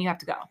as you can. And you have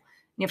to go.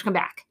 You have to come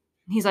back.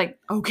 And he's like,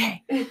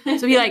 okay.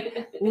 So he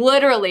like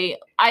literally,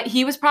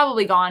 he was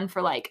probably gone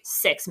for like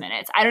 6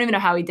 minutes. I don't even know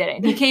how he did it.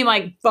 And he came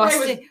like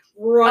busting.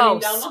 Running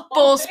down the hallway.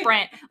 Full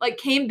sprint, like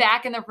came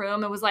back in the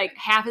room and was like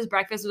half his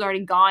breakfast was already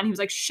gone. He was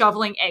like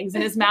shoveling eggs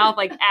in his mouth,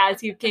 like as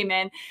he came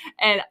in.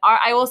 And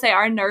I will say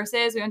our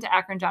nurses, we went to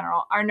Akron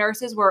General. Our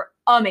nurses were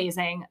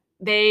amazing.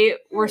 They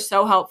were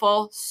so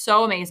helpful,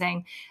 so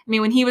amazing. I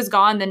mean, when he was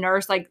gone, the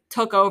nurse like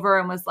took over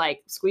and was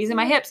like squeezing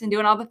my hips and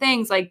doing all the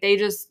things. Like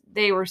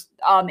they were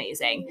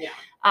amazing.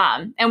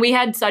 Yeah. And we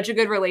had such a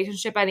good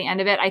relationship by the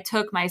end of it. I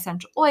took my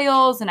essential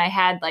oils and I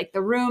had like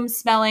the room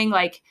smelling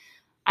like,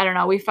 I don't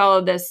know. We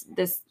followed this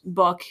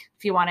book.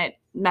 If you want it,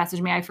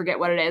 message me. I forget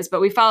what it is, but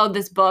we followed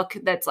this book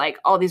that's like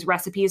all these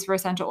recipes for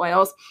essential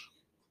oils.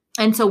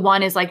 And so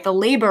one is like the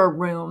labor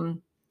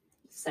room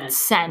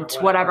scent,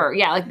 whatever.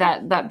 Yeah, like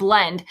that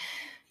blend.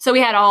 So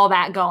we had all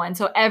that going.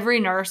 So every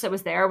nurse that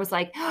was there was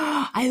like,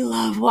 oh, I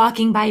love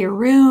walking by your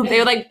room. They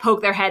would like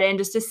poke their head in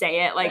just to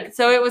say it. Like,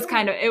 so it was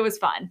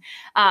fun.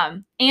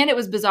 And it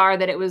was bizarre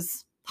that it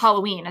was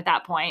Halloween at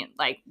that point,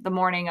 like the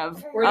morning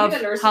of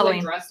nurses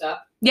Halloween. Like dressed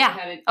up?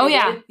 Yeah. Oh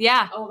yeah.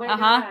 Yeah. Oh my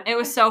God. It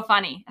was so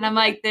funny. And I'm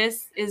like,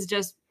 this is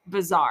just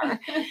bizarre.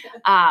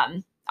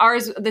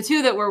 Ours, the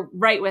two that were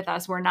right with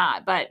us were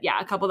not, but yeah,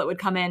 a couple that would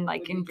come in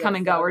like and come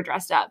and go were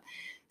dressed up.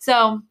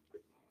 So,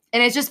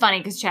 and it's just funny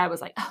because Chad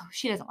was like, oh,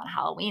 she doesn't want a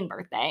Halloween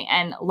birthday.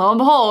 And lo and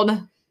behold,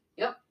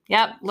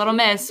 Yep. Little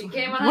Miss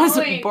was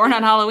born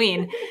on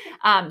Halloween.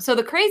 So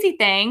the crazy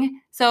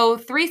thing,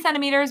 3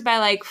 centimeters by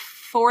like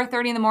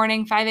 4:30 in the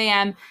morning, 5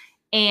 a.m.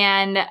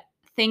 And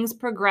things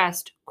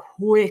progressed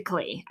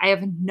quickly. I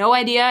have no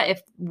idea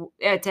if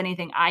it's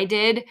anything I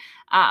did.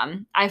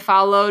 I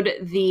followed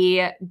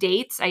the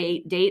dates. I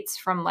ate dates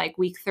from like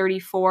week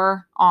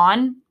 34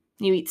 on.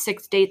 You eat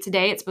 6 dates a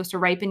day. It's supposed to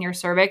ripen your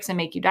cervix and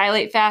make you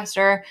dilate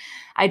faster.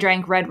 I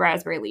drank red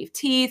raspberry leaf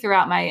tea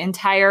throughout my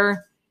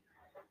entire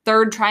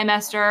 3rd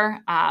trimester,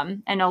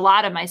 and a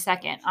lot of my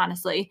 2nd,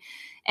 honestly.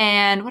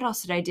 And what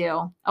else did I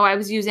do? Oh, I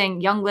was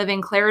using Young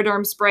Living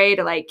Clariderm spray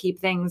to like keep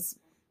things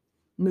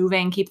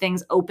moving, keep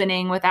things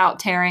opening without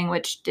tearing,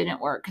 which didn't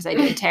work because I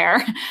did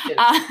tear.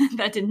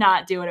 That did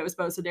not do what it was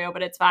supposed to do,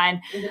 but it's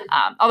fine.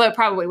 Although it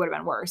probably would have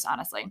been worse,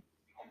 honestly,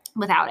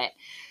 without it.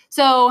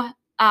 So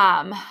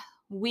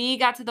we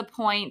got to the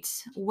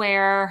point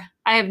where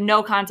I have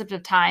no concept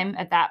of time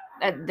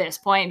at this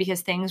point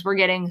because things were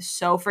getting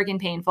so freaking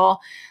painful.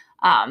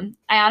 I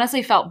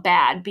honestly felt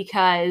bad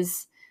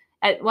because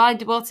I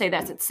will say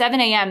this, at 7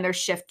 a.m. their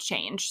shift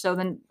changed. So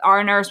then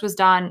our nurse was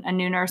done, a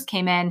new nurse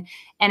came in,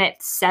 and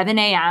at 7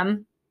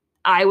 a.m.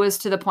 I was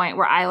to the point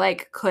where I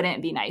like couldn't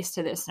be nice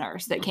to this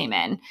nurse that came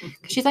in.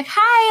 She's like,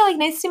 hi, like,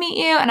 nice to meet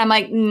you. And I'm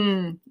like,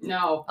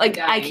 no, like,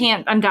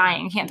 I'm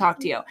dying. I can't talk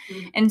to you.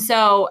 And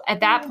so at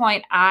that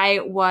point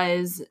I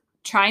was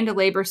trying to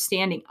labor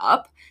standing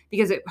up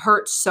because it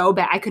hurt so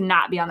bad. I could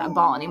not be on that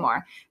ball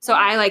anymore. So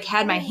I like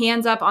had my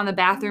hands up on the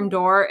bathroom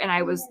door and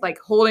I was like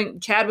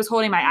Chad was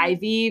holding my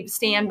IV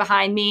stand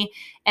behind me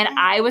and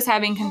I was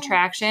having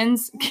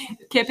contractions.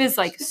 Kip is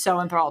like so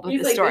enthralled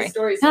with this story. This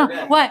story's so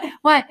good.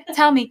 What?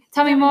 Tell me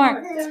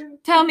more.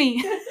 Tell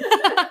me.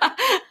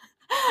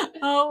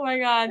 Oh my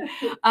God.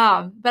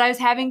 But I was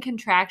having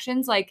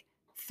contractions like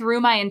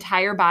through my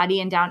entire body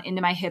and down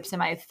into my hips and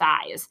my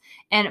thighs.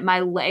 And my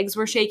legs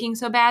were shaking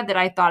so bad that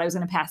I thought I was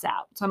going to pass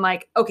out. So I'm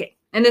like, okay.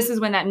 And this is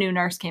when that new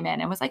nurse came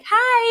in and was like,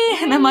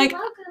 hi. And I'm like,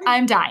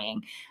 I'm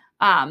dying.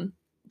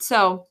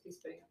 So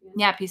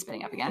yeah, he's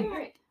spitting up again.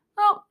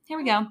 Oh, here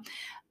we go.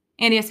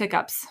 Andy has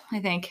hiccups, I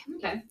think.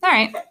 Okay. All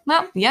right.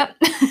 Well, yep.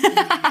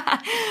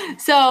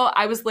 So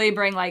I was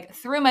laboring like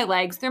through my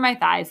legs, through my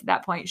thighs at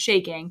that point,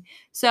 shaking.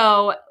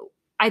 So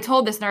I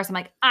told this nurse, I'm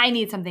like, I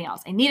need something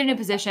else. I need a new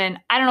position.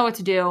 I don't know what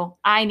to do.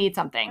 I need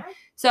something.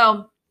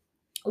 So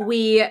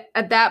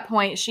at that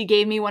point, she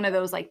gave me one of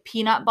those like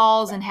peanut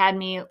balls and had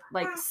me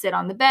like sit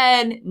on the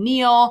bed,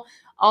 kneel,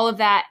 all of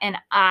that. And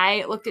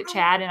I looked at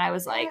Chad and I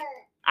was like,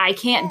 I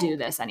can't do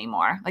this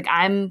anymore. Like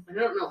I don't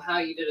know how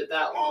you did it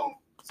that long.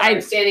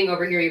 I'm standing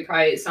over here.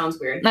 It sounds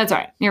weird. That's all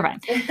right. You're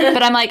fine.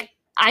 But I'm like,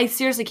 I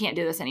seriously can't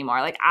do this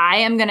anymore. Like I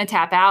am going to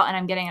tap out and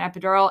I'm getting an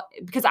epidural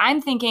because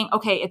I'm thinking,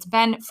 okay, it's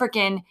been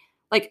freaking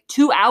like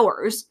 2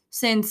 hours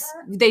since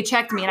they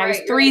checked me and I was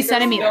 3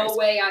 centimeters. No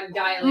way I'm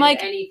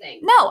dilating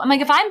anything. No, I'm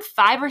like, if I'm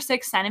 5 or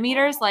 6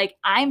 centimeters, like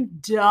I'm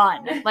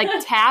done, like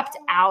tapped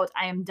out,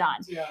 I am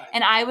done.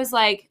 And I was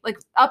like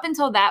up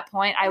until that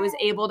point, I was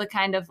able to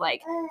kind of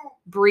like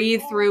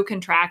breathe through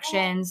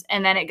contractions.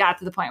 And then it got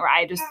to the point where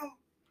I just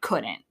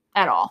couldn't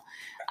at all.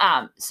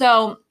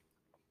 So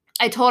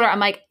I told her, I'm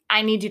like,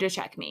 I need you to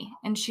check me.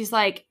 And she's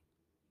like,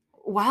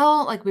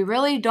 well, like we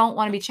really don't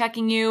want to be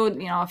checking you.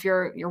 You know, if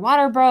your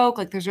water broke,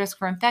 like there's risk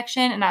for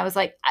infection. And I was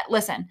like,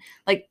 listen,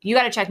 like you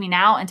got to check me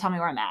now and tell me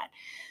where I'm at.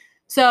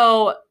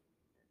 So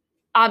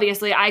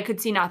obviously I could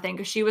see nothing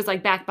because she was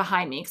like back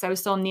behind me because I was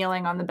still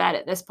kneeling on the bed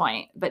at this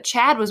point. But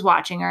Chad was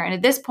watching her. And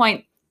at this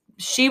point,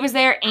 she was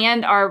there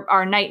and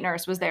our night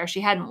nurse was there.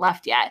 She hadn't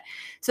left yet.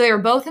 So they were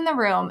both in the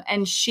room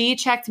and she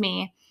checked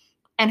me.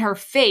 And her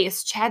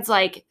face, Chad's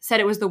like said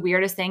it was the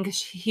weirdest thing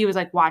because he was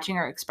like watching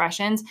her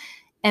expressions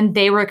and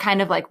they were kind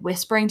of like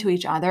whispering to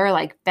each other,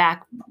 like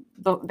back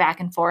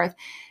and forth.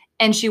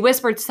 And she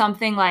whispered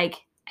something like,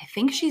 I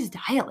think she's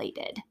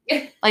dilated.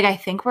 Like, I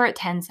think we're at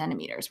 10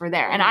 centimeters. We're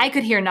there. And I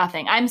could hear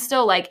nothing. I'm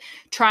still like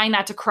trying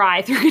not to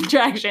cry through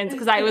contractions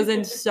because I was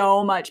in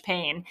so much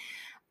pain.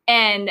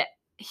 And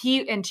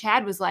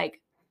Chad was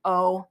like,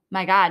 oh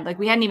my God, like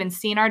we hadn't even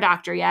seen our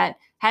doctor yet.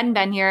 Hadn't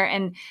been here.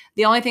 And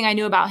the only thing I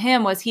knew about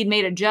him was he'd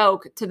made a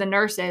joke to the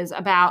nurses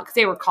about, because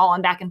they were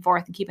calling back and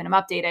forth and keeping him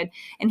updated.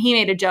 And he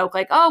made a joke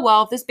like, oh,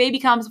 well, if this baby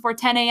comes before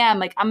 10 a.m.,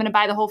 like I'm going to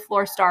buy the whole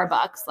floor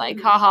Starbucks. Like,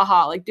 ha, ha,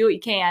 ha, like do what you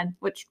can,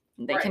 which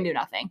they can do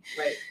nothing.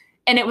 Right.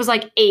 And it was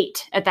like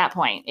 8 at that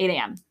point, 8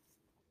 a.m.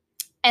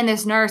 And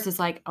this nurse is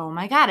like, oh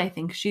my God, I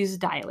think she's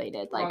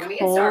dilated. Like,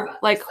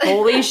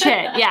 holy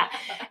shit. Yeah.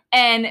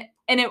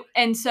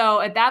 And so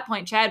at that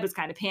point, Chad was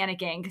kind of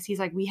panicking because he's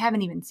like, we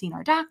haven't even seen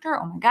our doctor.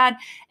 Oh my God.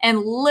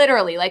 And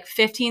literally like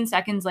 15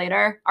 seconds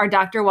later, our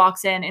doctor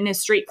walks in his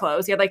street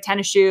clothes. He had like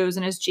tennis shoes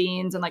and his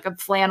jeans and like a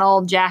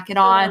flannel jacket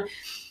on.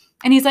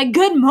 And he's like,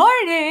 good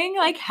morning.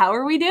 Like, how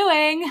are we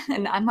doing?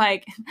 And I'm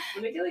like,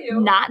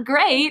 not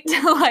great.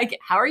 Like,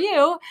 how are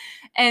you?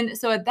 And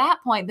so at that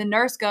point, the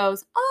nurse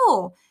goes,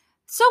 oh,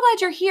 so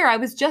glad you're here. I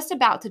was just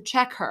about to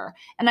check her.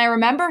 And I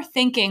remember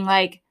thinking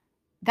like,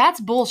 that's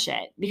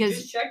bullshit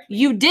because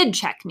you did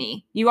check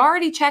me. You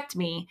already checked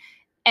me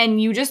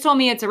and you just told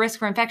me it's a risk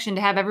for infection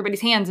to have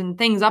everybody's hands and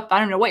things up. I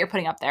don't know what you're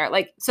putting up there.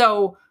 Like,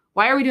 so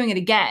why are we doing it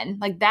again?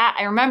 Like that,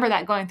 I remember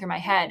that going through my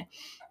head.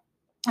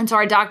 And so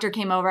our doctor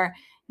came over and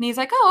he's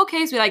like, oh,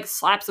 okay. So he like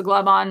slaps the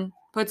glove on,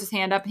 puts his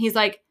hand up and he's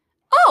like,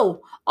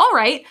 oh, all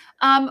right.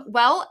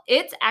 Well,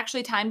 it's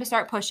actually time to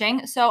start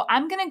pushing. So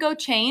I'm going to go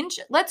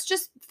change. Let's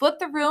just flip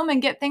the room and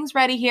get things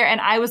ready here.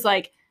 And I was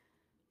like,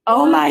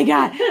 oh my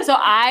God. So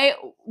I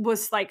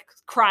was like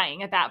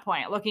crying at that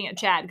point, looking at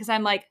Chad, because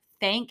I'm like,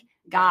 thank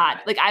God.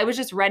 Like I was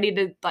just ready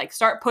to like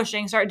start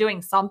pushing, start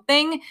doing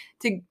something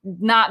to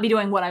not be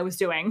doing what I was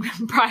doing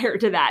prior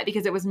to that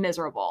because it was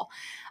miserable.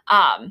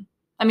 I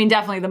mean,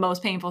 definitely the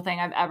most painful thing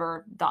I've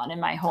ever done in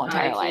my whole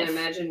entire life. I can't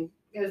imagine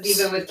because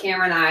even with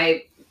Cameron,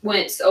 I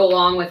went so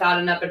long without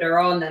an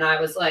epidural and then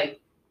I was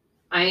like,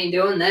 I ain't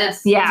doing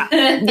this. Yeah.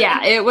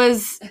 Yeah, it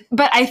was,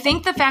 but I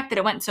think the fact that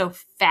it went so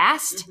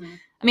fast,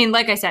 I mean,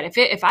 like I said,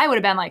 if I would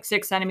have been like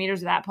 6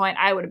 centimeters at that point,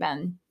 I would have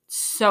been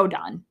so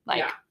done,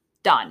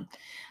 done.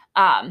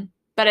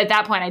 But at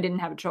that point I didn't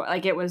have a choice.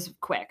 Like it was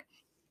quick.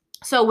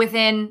 So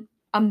within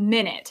a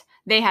minute,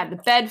 they had the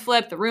bed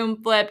flipped, the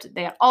room flipped.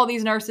 They had all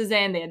these nurses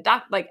in, they had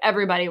like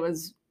everybody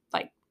was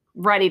like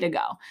ready to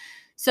go.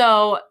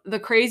 So the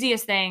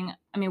craziest thing,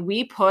 I mean,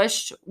 we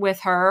pushed with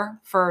her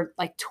for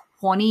like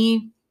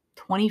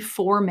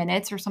 24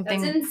 minutes or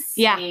something. That's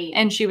insane. Yeah.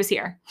 And she was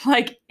here.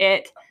 Like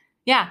it.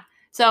 Yeah.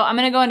 So I'm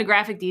going to go into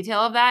graphic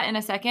detail of that in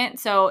a second.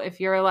 So if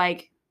you're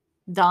like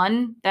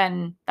done,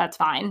 then that's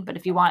fine. But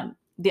if you want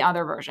the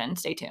other version,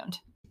 stay tuned.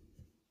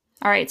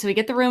 All right. So we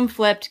get the room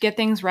flipped, get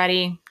things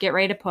ready, get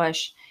ready to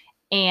push.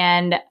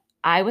 And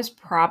I was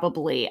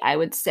probably, I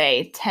would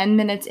say 10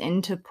 minutes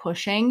into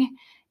pushing.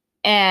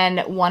 And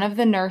one of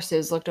the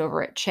nurses looked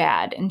over at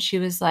Chad and she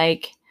was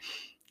like,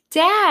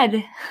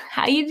 Dad,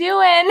 how you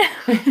doing?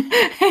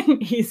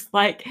 And he's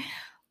like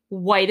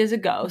white as a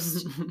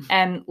ghost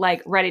and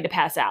like ready to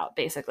pass out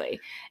basically.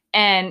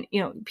 And, you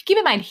know, keep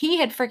in mind, he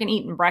had freaking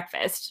eaten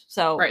breakfast.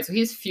 So, right. So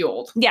he's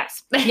fueled.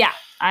 Yes. Yeah.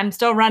 I'm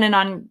still running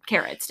on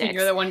carrot sticks. And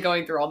you're the one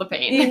going through all the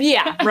pain.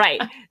 Yeah.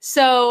 Right.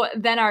 So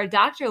then our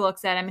doctor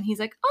looks at him and he's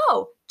like,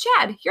 oh,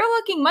 Chad, you're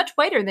looking much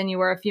whiter than you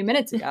were a few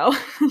minutes ago.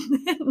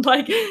 And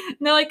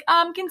they're like,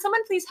 can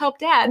someone please help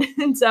Dad?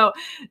 And so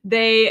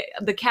the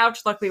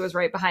couch luckily was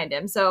right behind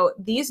him. So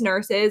these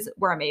nurses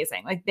were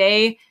amazing. Like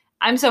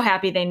I'm so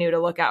happy they knew to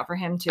look out for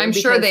him too. I'm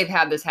sure they've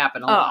had this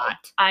happen a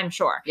lot. I'm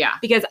sure. Yeah.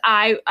 Because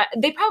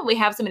they probably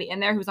have somebody in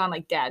there who's on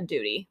like dad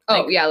duty.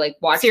 Oh yeah. Like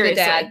watch seriously.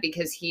 the dad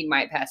because he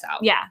might pass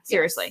out. Yeah.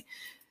 Seriously.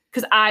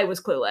 Because I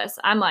was clueless.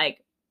 I'm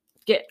like,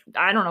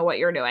 I don't know what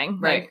you're doing.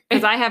 Right.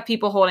 Because I have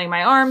people holding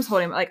my arms,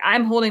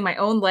 I'm holding my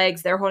own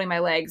legs. They're holding my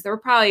legs. There were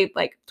probably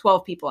like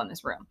 12 people in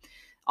this room,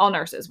 all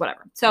nurses,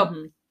 whatever.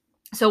 So,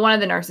 so one of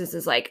the nurses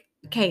is like,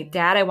 okay,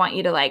 Dad, I want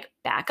you to like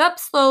back up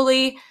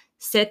slowly,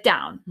 sit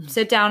down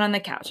on the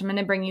couch. I'm going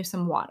to bring you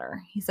some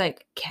water. He's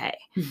like, okay.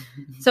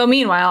 So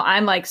meanwhile,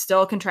 I'm like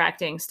still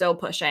contracting, still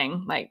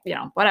pushing, like,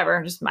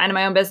 whatever, just minding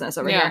my own business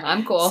over here.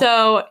 I'm cool.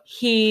 So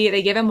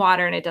they give him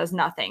water and it does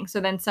nothing. So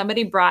then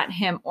somebody brought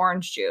him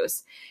orange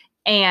juice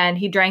and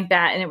he drank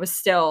that and it was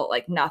still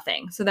like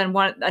nothing. So then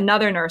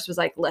another nurse was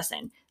like,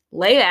 listen,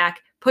 lay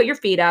back, put your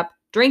feet up,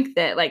 drink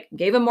that, like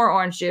gave him more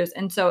orange juice.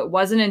 And so it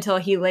wasn't until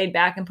he laid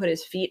back and put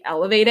his feet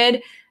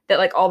elevated that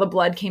like all the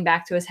blood came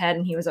back to his head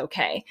and he was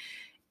okay.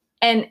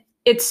 And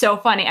it's so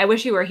funny. I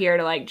wish you were here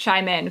to like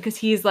chime in because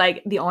he's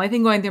like, the only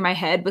thing going through my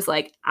head was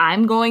like,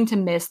 I'm going to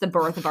miss the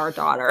birth of our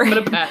daughter. I'm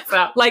going to pass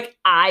out. Like,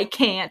 I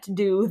can't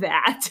do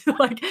that.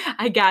 Like,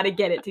 I got to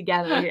get it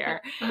together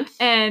here.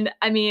 And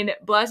I mean,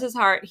 bless his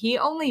heart, he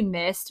only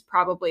missed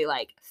probably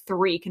like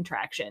 3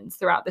 contractions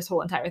throughout this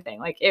whole entire thing.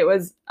 Like, it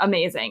was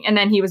amazing. And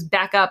then he was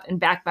back up and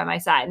back by my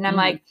side. And I'm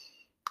like,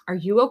 are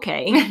you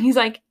okay? He's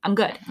like, I'm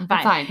good. I'm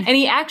fine. And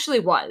he actually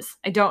was.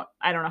 I don't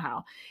know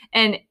how.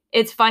 And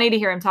it's funny to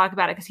hear him talk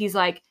about it because he's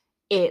like,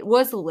 it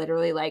was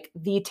literally like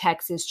the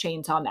Texas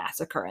Chainsaw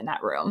Massacre in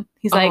that room.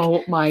 He's like,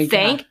 oh my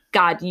thank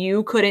God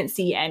you couldn't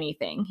see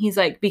anything. He's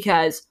like,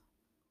 because,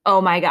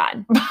 oh my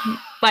God.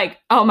 Like,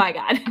 oh my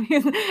God.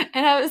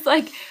 And I was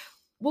like,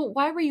 well,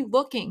 why were you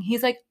looking?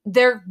 He's like,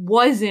 there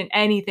wasn't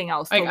anything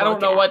else to look at. I don't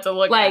know what to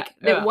look at.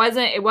 Yeah.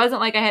 It wasn't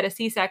like I had a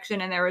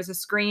C-section and there was a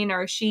screen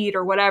or a sheet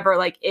or whatever.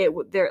 Like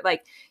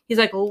he's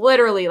like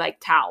literally like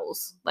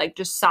towels, like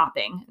just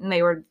sopping, and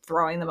they were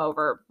throwing them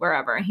over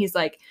wherever. And he's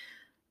like,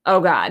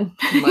 oh God,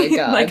 oh my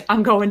God. Like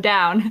I'm going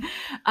down.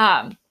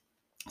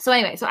 So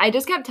anyway, so I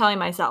just kept telling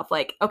myself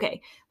like,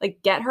 okay,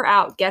 like get her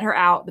out.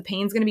 The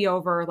pain's going to be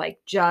over. Like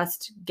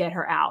just get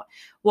her out.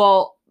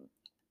 Well,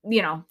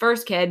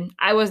 first kid,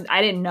 I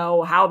didn't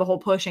know how the whole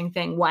pushing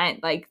thing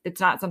went. Like, it's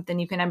not something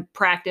you can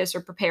practice or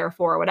prepare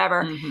for or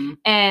whatever.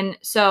 And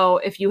so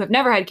if you have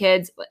never had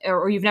kids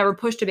or you've never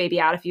pushed a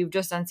baby out, if you've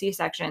just done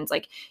C-sections,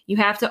 like you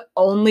have to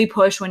only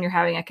push when you're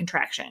having a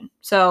contraction.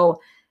 So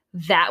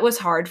that was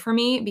hard for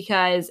me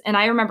and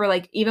I remember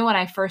like, even when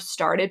I first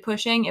started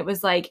pushing, it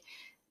was like,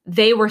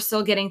 they were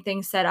still getting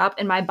things set up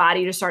and my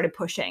body just started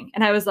pushing.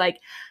 And I was like,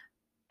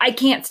 I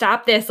can't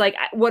stop this. Like,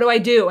 what do I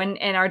do?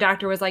 And our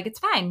doctor was like, it's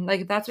fine. Like,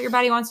 if that's what your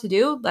body wants to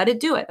do, let it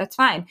do it. That's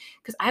fine.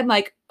 Because I'm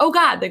like, oh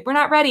God, like we're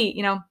not ready,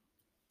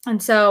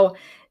 And so,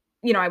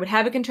 I would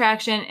have a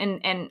contraction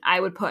and I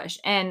would push.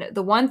 And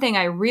the one thing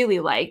I really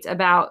liked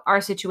about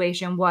our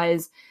situation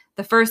was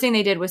the first thing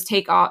they did was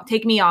take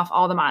me off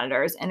all the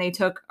monitors, and they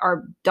took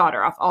our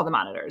daughter off all the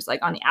monitors,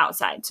 like on the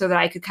outside, so that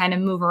I could kind of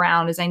move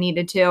around as I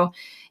needed to.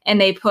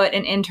 And they put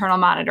an internal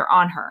monitor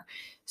on her.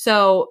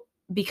 So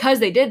because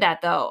they did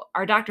that though,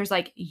 our doctor's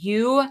like,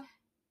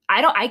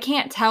 I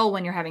can't tell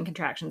when you're having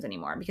contractions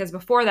anymore, because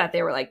before that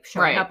they were like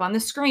showing up on the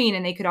screen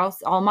and they could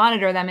all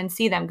monitor them and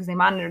see them because they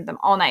monitored them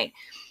all night.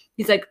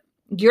 He's like,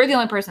 you're the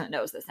only person that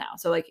knows this now.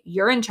 So like,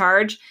 you're in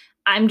charge.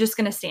 I'm just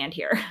going to stand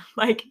here.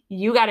 Like,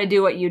 you got to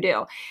do what you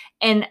do.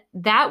 And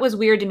that was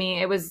weird to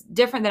me. It was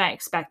different than I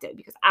expected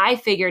because I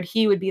figured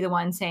he would be the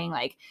one saying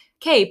like,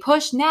 okay,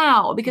 push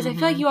now, because I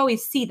feel like you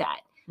always see that.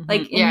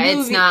 Like,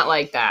 it's not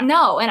like that.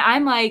 No. And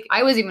I'm like,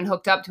 I was even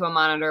hooked up to a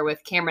monitor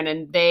with Cameron,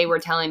 and they were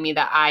telling me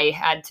that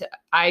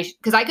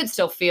because I could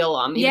still feel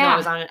them, even though I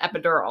was on an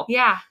epidural.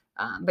 Yeah.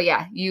 But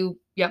yeah,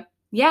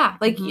 yeah.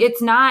 Like,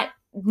 it's not,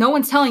 no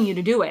one's telling you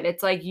to do it.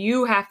 It's like,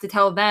 you have to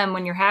tell them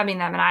when you're having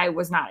them. And I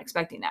was not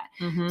expecting that.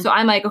 So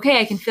I'm like, okay,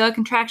 I can feel a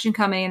contraction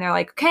coming. And they're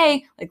like,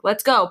 okay, like,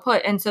 let's go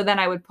put. And so then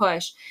I would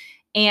push.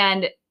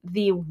 And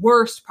the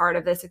worst part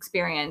of this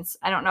experience,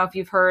 I don't know if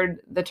you've heard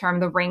the term,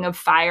 the ring of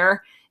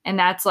fire. And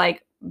that's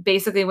like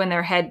basically when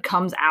their head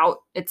comes out,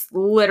 it's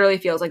literally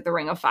feels like the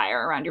ring of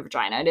fire around your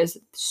vagina. It is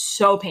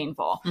so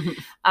painful.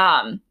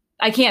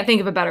 I can't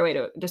think of a better way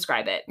to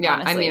describe it. Yeah.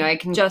 Honestly. I mean, I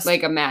can just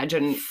like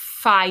imagine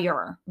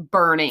fire,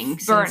 burning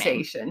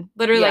sensation.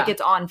 Literally like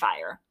it's on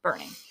fire,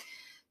 burning.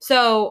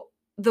 So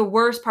the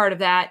worst part of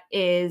that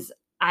is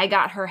I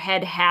got her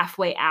head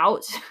halfway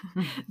out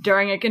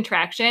during a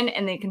contraction,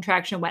 and the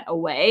contraction went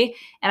away,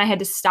 and I had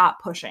to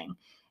stop pushing,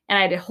 and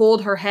I had to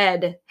hold her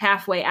head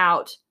halfway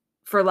out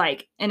for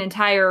like an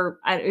entire,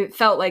 it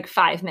felt like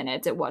 5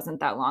 minutes. It wasn't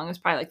that long. It was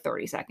probably like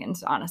 30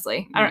 seconds,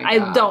 honestly.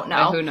 I don't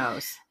know. Who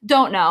knows?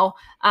 Don't know.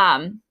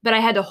 But I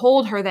had to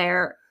hold her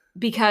there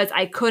because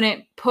I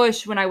couldn't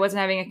push when I wasn't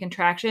having a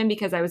contraction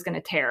because I was going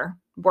to tear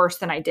worse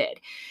than I did.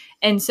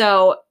 And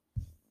so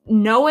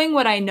knowing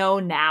what I know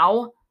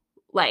now,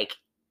 like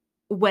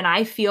when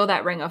I feel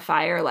that ring of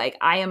fire, like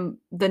I am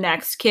the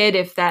next kid,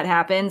 if that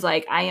happens,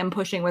 like I am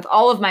pushing with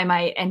all of my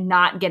might and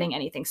not getting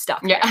anything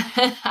stuck there.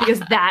 Because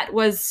that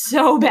was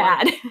so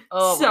bad.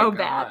 Oh so my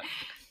bad. God.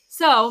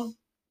 So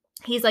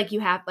he's like,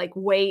 you have like,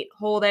 wait,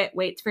 hold it,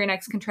 wait for your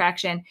next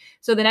contraction.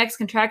 So the next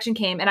contraction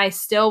came and I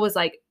still was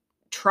like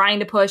trying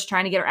to push,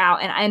 trying to get her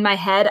out. And in my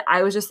head,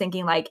 I was just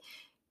thinking like,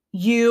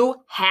 you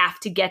have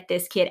to get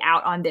this kid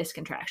out on this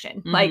contraction.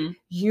 Mm-hmm. Like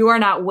you are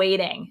not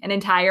waiting an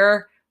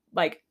entire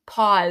like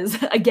pause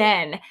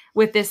again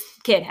with this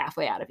kid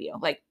halfway out of you.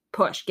 Like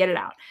push, get it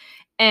out.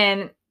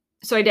 And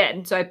so I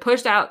did. So I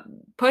pushed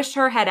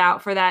her head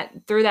out through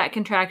that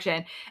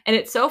contraction. And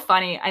it's so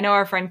funny. I know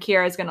our friend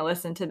Kira is going to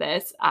listen to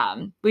this.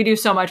 We do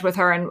so much with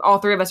her and all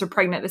three of us are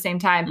pregnant at the same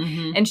time.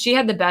 Mm-hmm. And she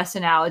had the best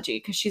analogy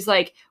because she's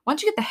like,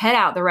 once you get the head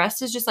out, the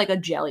rest is just like a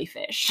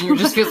jellyfish. It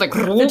just feels like,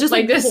 it just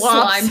like this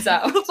plops, slimes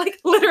out. like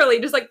literally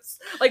just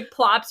like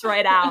plops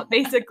right out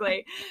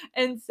basically.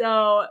 And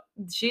so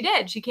she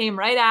did. She came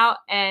right out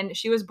and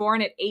she was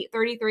born at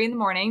 8:33 in the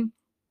morning.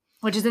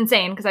 Which is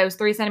insane because I was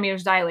 3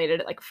 centimeters dilated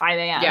at like 5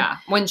 a.m. Yeah.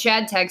 When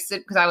Chad texted,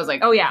 because I was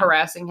like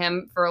harassing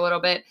him for a little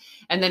bit.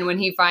 And then when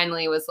he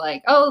finally was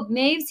like, oh,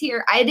 Maeve's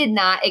here. I did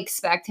not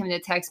expect him to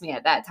text me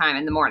at that time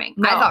in the morning.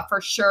 No. I thought for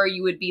sure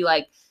you would be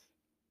like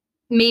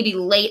maybe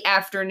late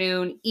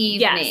afternoon,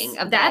 evening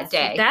of that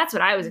day. That's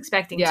what I was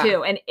expecting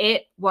too. And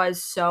it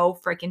was so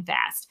freaking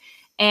fast.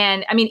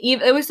 And I mean,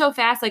 it was so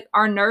fast. Like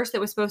our nurse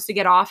that was supposed to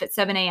get off at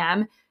 7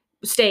 a.m.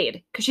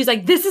 stayed because she's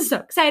like, this is so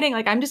exciting.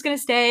 Like, I'm just going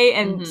to stay.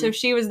 And so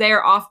she was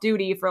there off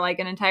duty for like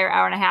an entire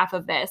hour and a half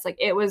of this. Like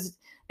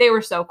they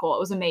were so cool. It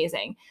was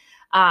amazing.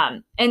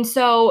 And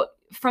so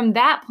from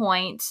that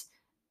point,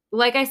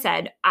 like I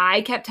said,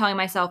 I kept telling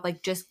myself,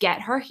 like, just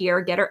get her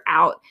here, get her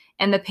out,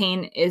 and the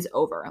pain is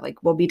over.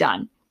 Like, we'll be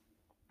done.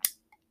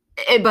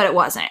 But it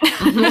wasn't.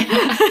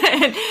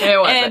 It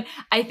wasn't. And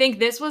I think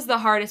this was the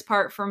hardest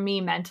part for me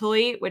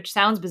mentally, which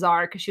sounds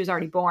bizarre because she was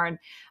already born.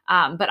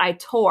 But I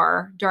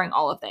tore during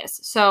all of this.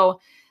 So,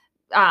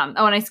 and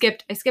I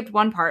skipped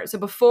one part. So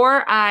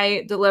before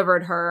I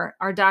delivered her,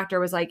 our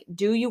doctor was like,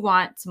 do you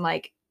want some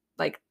like,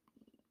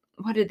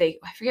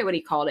 I forget what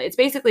he called it. It's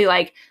basically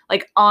like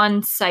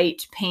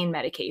on-site pain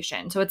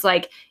medication. So it's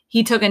like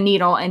he took a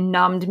needle and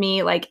numbed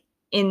me like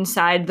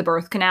inside the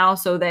birth canal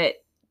so that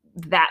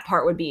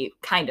part would be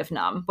kind of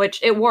numb,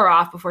 which it wore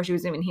off before she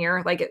was even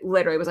here. Like it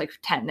literally was like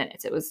 10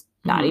 minutes. It was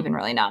not even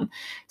really numb.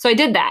 So I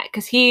did that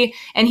because he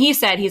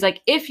said, he's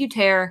like, if you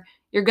tear,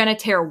 you're going to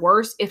tear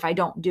worse if I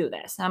don't do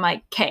this. And I'm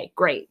like, okay,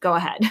 great. Go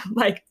ahead.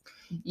 Like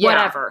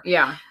whatever.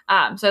 Yeah.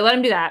 So I let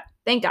him do that.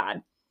 Thank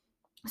God.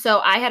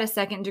 So I had a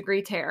 2nd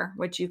degree tear,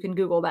 which you can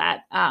Google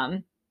that.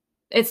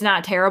 It's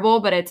not terrible,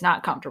 but it's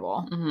not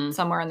comfortable.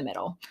 Somewhere in the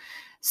middle.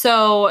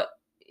 So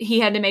he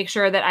had to make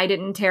sure that I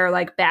didn't tear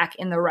like back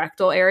in the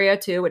rectal area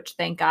too, which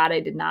thank God I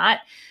did not.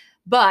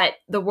 But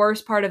the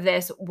worst part of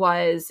this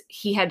was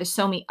he had to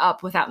sew me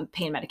up without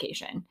pain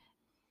medication.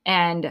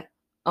 And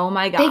oh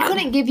my God. They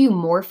couldn't give you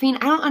morphine?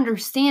 I don't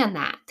understand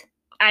that.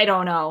 I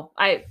don't know.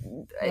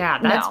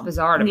 That's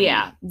bizarre to me.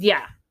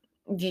 Yeah.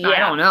 I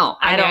don't know.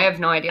 I have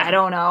no idea. I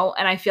don't know.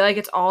 And I feel like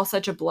it's all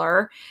such a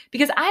blur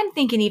because I'm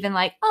thinking even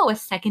like, oh, a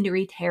 2nd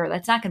degree tear,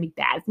 that's not going to be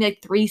bad. It's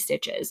like 3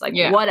 stitches, like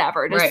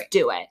whatever, just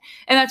do it.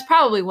 And that's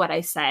probably what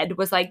I said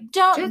was like,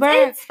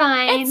 it's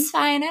fine. It's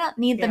fine. I don't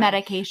need the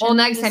medication. Well,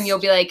 next time you'll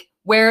be like,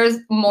 where's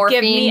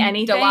morphine? Give me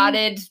anything.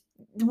 Dilaudid,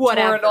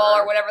 whatever. Toradol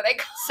or whatever they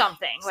call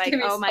something. Like,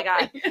 oh my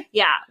God.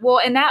 Yeah. Well,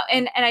 and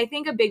I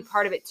think a big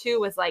part of it too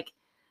was like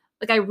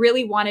I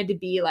really wanted to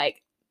be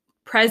like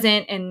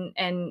present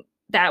and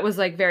that was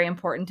like very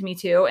important to me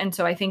too. And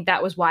so I think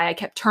that was why I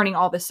kept turning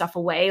all this stuff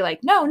away. Like,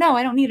 no,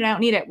 I don't need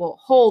it. Well,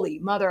 holy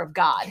mother of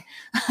God.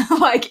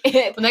 Like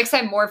it. Well, next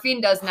time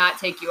morphine does not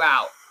take you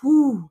out.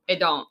 Whew. It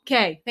don't.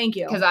 Okay. Thank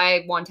you. Because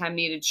I one time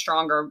needed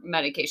stronger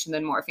medication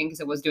than morphine because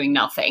it was doing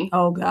nothing.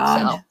 Oh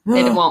God. So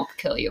it won't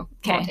kill you.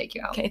 Okay. It won't take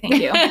you out. Okay. Thank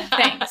you.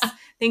 Thanks.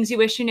 Things you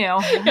wish you knew.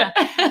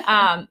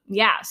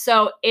 Yeah.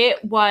 So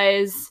it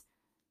was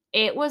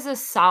a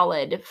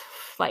solid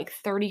like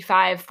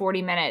 35,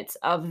 40 minutes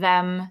of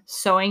them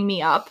sewing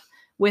me up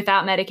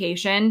without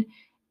medication.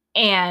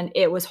 And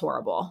it was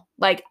horrible.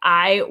 Like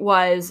I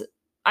was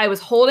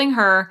holding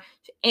her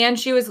and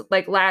she was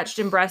like latched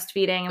and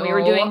breastfeeding and we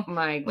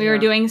were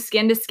doing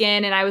skin to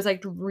skin. And I was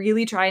like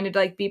really trying to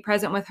like be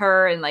present with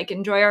her and like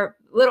enjoy our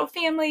little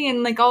family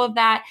and like all of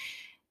that.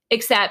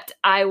 Except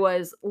I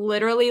was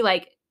literally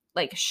like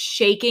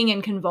shaking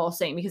and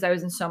convulsing because I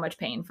was in so much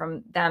pain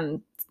from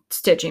them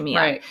stitching me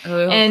up.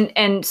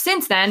 And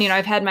since then,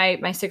 I've had my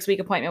 6-week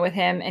appointment with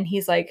him and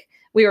he's like,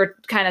 we were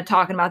kind of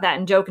talking about that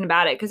and joking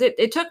about it because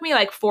it took me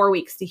like 4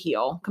 weeks to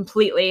heal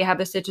completely, have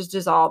the stitches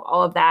dissolve,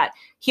 all of that.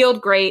 Healed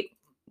great,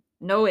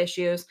 no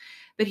issues.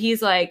 But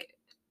he's like,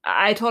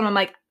 I told him, I'm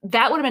like,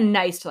 that would have been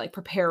nice to like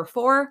prepare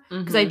for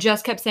because I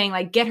just kept saying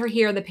like, get her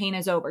here, the pain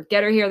is over.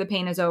 Get her here, the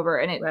pain is over.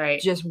 And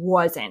it just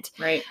wasn't.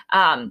 Right.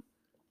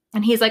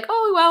 And he's like,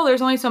 oh, well,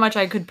 there's only so much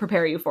I could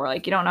prepare you for.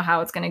 Like, you don't know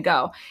how it's going to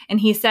go. And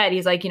he said,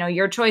 he's like,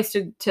 your choice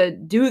to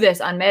do this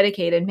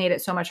unmedicated made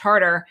it so much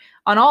harder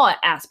on all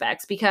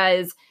aspects,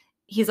 because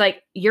he's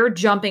like, you're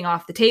jumping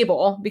off the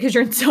table because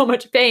you're in so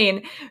much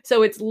pain.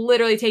 So it's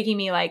literally taking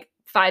me like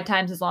 5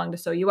 times as long to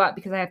sew you up,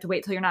 because I have to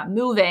wait till you're not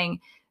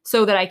moving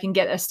so that I can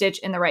get a stitch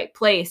in the right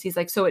place. He's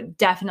like, so it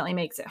definitely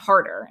makes it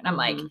harder. And I'm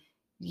like,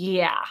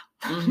 yeah,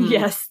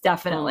 yes,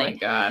 definitely. Oh my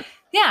God.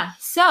 Yeah.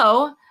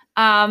 So,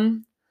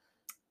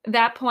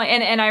 that point,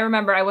 and I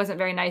remember I wasn't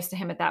very nice to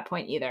him at that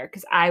point either,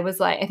 because I was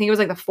like, I think it was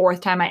like the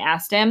 4th time I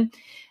asked him.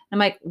 I'm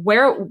like,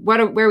 where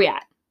are we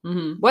at?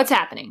 What's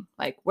happening?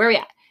 Like, where are we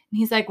at? And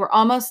he's like, we're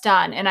almost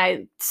done. And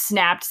I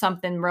snapped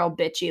something real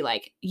bitchy,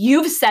 like,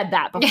 you've said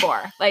that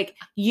before. Like,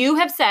 you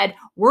have said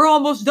we're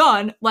almost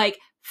done like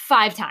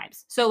 5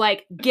 times. So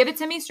like, give it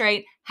to me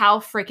straight. How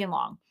freaking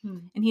long?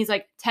 And he's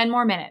like, 10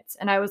 more minutes.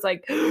 And I was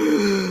like,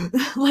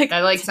 like,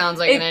 that like sounds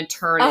like an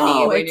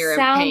eternity when you're in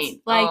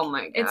pain. Like, oh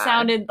my God. It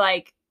sounded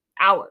like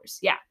hours.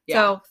 Yeah.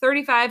 So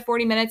 35,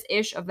 40 minutes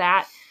ish of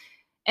that.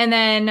 And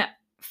then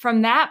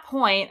from that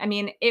point, I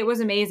mean, it was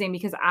amazing,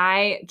 because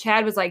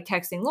Chad was like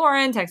texting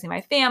Lauren, texting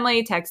my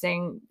family,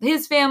 texting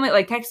his family,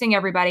 like texting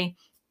everybody.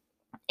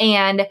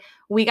 And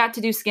we got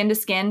to do skin to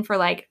skin for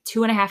like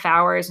 2.5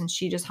 hours, and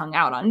she just hung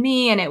out on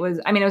me. And it was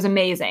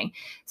amazing.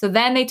 So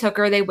then they took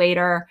her, they weighed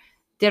her,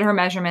 did her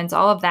measurements,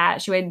 all of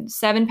that. She weighed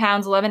 7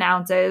 pounds, 11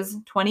 ounces,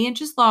 20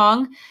 inches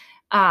long.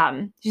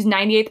 She's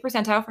 98th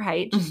percentile for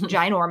height. She's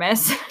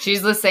ginormous.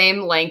 She's the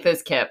same length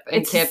as Kip,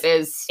 and Kip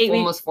is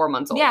almost 4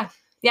 months old.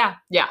 Yeah.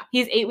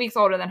 He's 8 weeks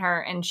older than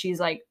her, and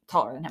she's like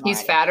taller than him.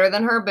 He's fatter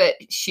than her, but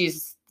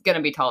she's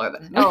gonna be taller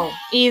than him. Oh,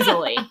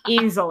 easily,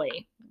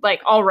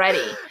 like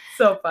already.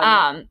 So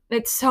funny.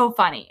 It's so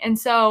funny. And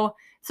so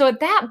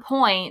at that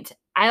point,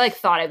 I like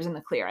thought I was in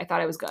the clear. I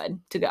thought I was good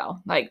to go.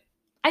 Like,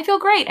 I feel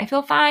great. I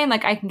feel fine.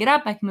 Like, I can get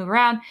up, I can move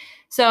around.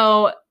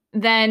 So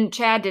then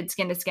Chad did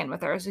skin to skin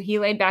with her. So he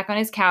laid back on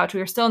his couch. We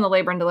were still in the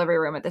labor and delivery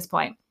room at this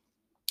point.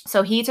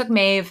 So he took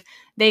Maeve.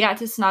 They got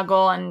to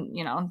snuggle, and,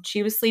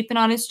 she was sleeping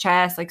on his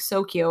chest, like,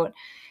 so cute.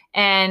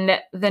 And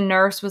the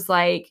nurse was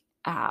like,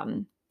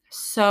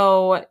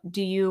 so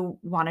do you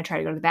want to try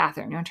to go to the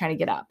bathroom? You want to try to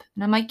get up?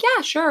 And I'm like,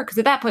 yeah, sure. Because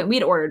at that point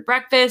we'd ordered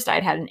breakfast.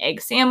 I'd had an egg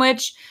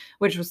sandwich,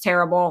 which was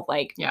terrible.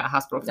 Like, yeah,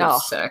 hospital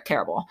feels sick.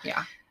 Terrible.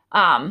 Yeah.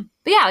 But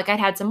yeah, like, I'd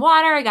had some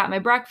water. I got my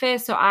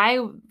breakfast. So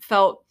I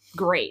felt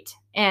great.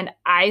 And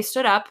I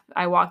stood up.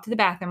 I walked to the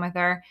bathroom with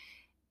her.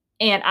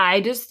 And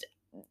I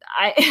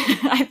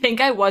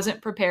think I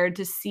wasn't prepared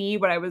to see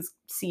what I was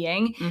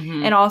seeing.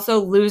 And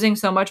also losing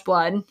so much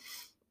blood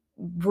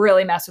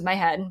really messed with my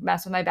head,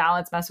 messed with my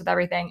balance, messed with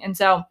everything. And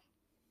so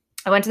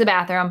I went to the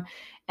bathroom,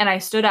 and I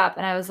stood up,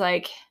 and I was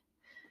like,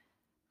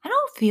 I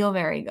don't feel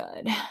very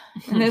good.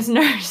 And this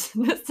nurse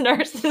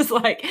is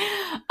like,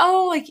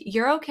 oh, like,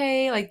 you're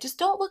okay. Like, just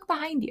don't look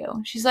behind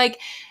you. She's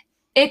like,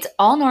 it's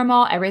all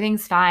normal.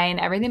 Everything's fine.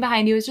 Everything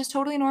behind you is just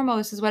totally normal.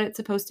 This is what it's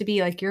supposed to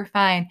be. Like, you're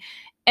fine.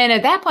 And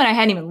at that point, I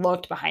hadn't even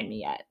looked behind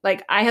me yet.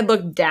 Like, I had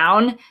looked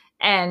down,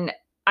 and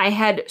I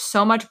had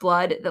so much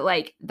blood that,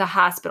 like, the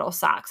hospital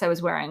socks I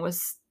was wearing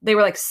they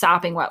were like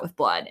sopping wet with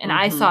blood. And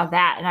I saw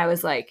that, and I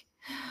was like,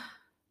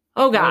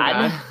 oh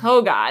God,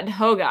 oh God,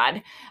 oh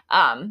God.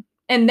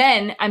 And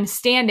then I'm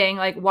standing,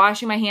 like,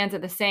 washing my hands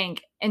at the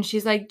sink, and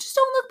she's like, just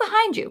don't look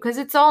behind you, because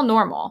it's all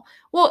normal.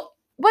 Well,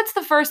 what's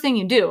the first thing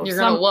you do? You're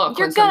going to look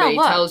when somebody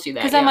tells you that.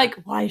 Because I'm like,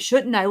 why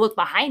shouldn't I look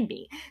behind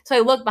me? So I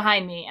looked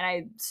behind me, and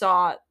I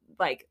saw,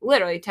 like,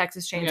 literally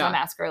Texas Chainsaw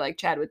Massacre, like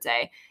Chad would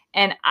say.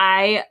 And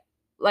I,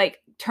 like,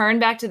 turned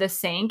back to the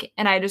sink,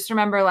 and I just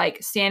remember,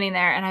 like, standing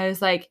there, and I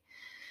was like,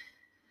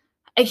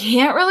 I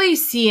can't really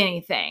see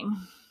anything.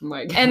 Oh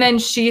my God. And then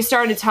she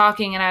started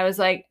talking, and I was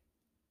like,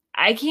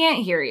 I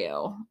can't hear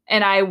you.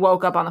 And I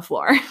woke up on the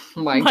floor.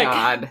 Oh my like,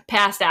 God.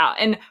 Passed out.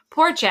 And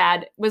poor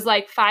Chad was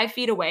like 5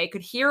 feet away,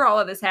 could hear all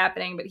of this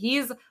happening, but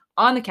he's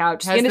on the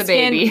couch, skin to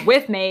skin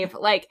with Maeve,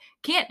 like,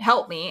 can't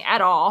help me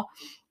at all.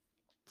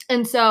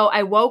 And so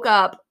I woke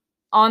up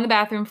on the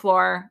bathroom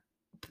floor,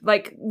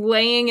 like,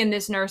 laying in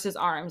this nurse's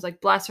arms,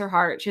 like, bless her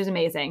heart. She was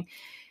amazing.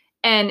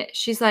 And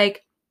she's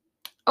like,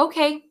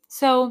 okay,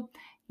 so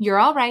you're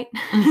all right.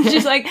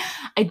 She's like,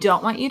 I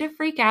don't want you to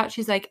freak out.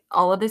 She's like,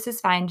 all of this is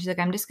fine. She's like,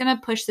 I'm just going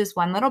to push this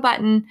one little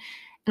button,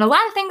 and a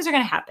lot of things are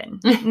going to happen,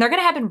 and they're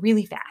going to happen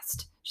really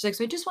fast. She's like,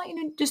 so I just want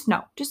you to just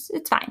know,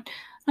 it's fine.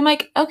 I'm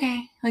like,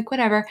 okay, like,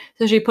 whatever.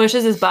 So she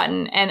pushes this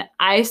button, and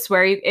I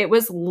swear it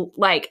was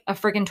like a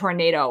freaking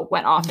tornado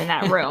went off in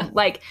that room.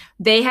 Like,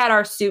 they had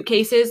our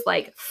suitcases,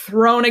 like,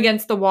 thrown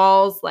against the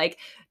walls. Like,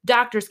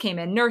 doctors came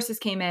in, nurses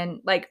came in,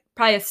 like,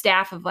 probably a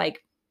staff of,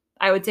 like,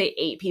 I would say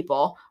 8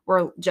 people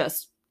were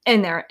just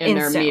in there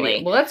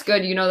instantly. Well, that's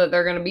good. You know that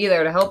they're going to be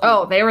there to help you.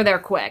 Oh, they were there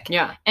quick.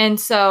 Yeah. And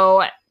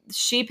so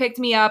she picked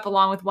me up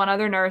along with one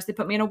other nurse. They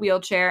put me in a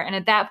wheelchair. And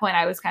at that point,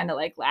 I was kind of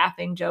like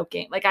laughing,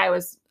 joking. Like, I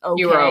was okay.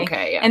 You were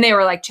okay, yeah. And they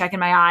were like checking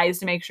my eyes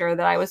to make sure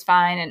that I was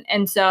fine.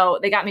 And so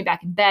they got me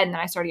back in bed, and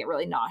then I started to get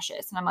really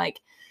nauseous. And I'm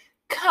like,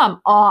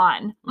 come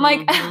on. I'm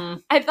like,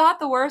 Mhm. I thought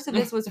the worst of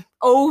this was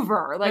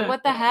over. Like,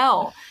 what the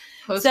hell?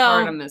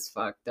 Postpartum is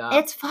fucked up.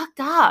 It's fucked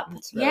up.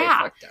 It's really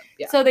yeah. fucked up.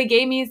 Yeah. So they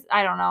gave me,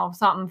 I don't know,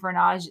 something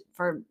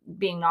for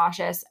being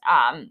nauseous.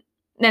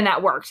 Then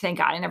that worked. Thank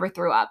God. I never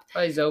threw up.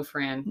 Probably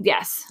Zofran.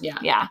 Yes. Yeah.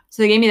 Yeah.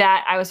 So they gave me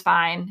that. I was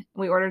fine.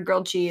 We ordered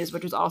grilled cheese,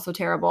 which was also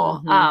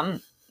terrible.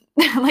 Mhm.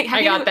 Like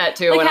I got that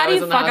too like, when how I do was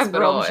you in the fuck up hospital.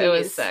 grilled It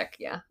was cheese? sick.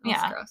 Yeah. It was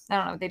Yeah. gross. I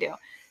don't know what they do.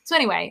 So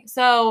anyway,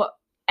 so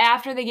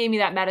after they gave me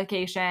that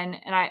medication,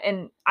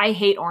 and I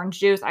hate orange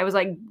juice.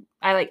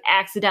 I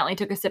accidentally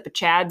took a sip of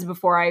Chad's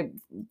before I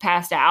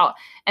passed out.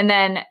 And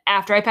then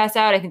after I passed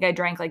out, I think I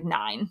drank like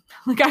 9.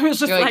 Like I was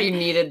just You're like, you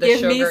needed the give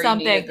sugar, me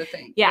something. you needed the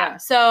thing. Yeah.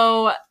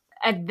 So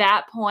at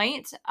that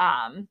point,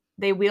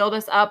 they wheeled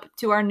us up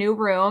to our new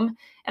room.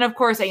 And of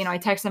course, I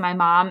texted my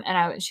mom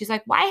and she's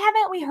like, why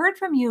haven't we heard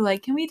from you?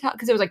 Like, can we talk?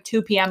 Because it was like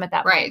 2 p.m. at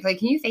that point. Right. Like,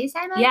 can you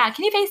FaceTime us? Yeah.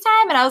 Can you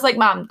FaceTime? And I was like,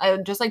 Mom, I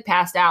just like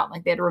passed out.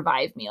 Like they had to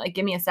revive me. Like,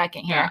 give me a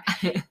second here.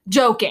 Yeah.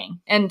 Joking.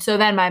 And so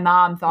then my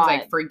mom I was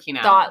like freaking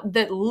out. Thought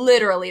that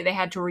literally they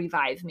had to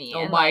revive me.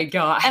 Oh and my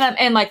God.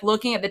 And like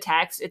looking at the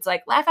text, it's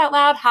like laugh out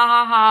loud, ha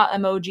ha ha,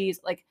 emojis.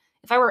 Like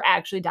if I were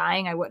actually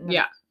dying, I wouldn't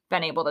have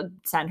been able to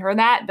send her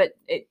that. But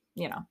it,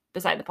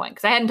 beside the point,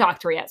 because I hadn't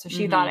talked to her yet. So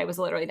she thought I was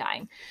literally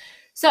dying.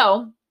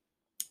 So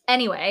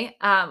anyway,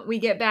 we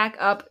get back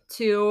up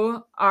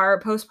to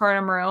our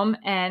postpartum room.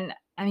 And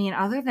I mean,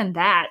 other than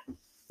that,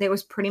 it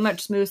was pretty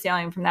much smooth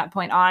sailing from that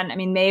point on. I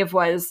mean, Maeve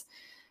was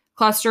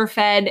cluster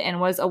fed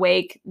and was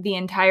awake the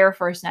entire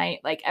first night,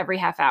 like every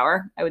half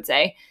hour, I would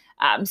say.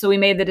 So we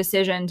made the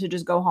decision to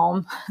just go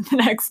home the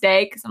next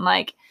day. Cause I'm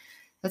like,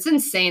 that's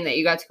insane that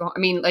you got to go. I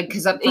mean, like,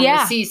 cause up from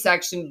the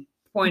C-section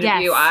point of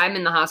view, I'm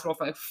in the hospital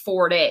for like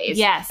 4 days.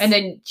 Yes. And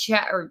then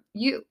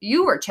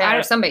you or Chad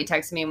or somebody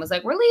texted me and was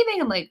like, we're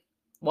leaving. I'm like,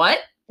 what?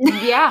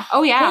 Yeah.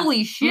 Oh yeah.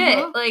 Holy shit.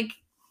 Mm-hmm. Like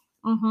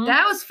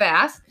that was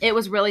fast. It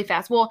was really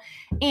fast. Well,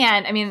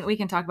 and I mean, we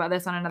can talk about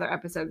this on another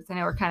episode because I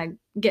know we're kind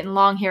of getting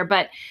long here,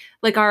 but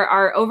like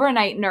our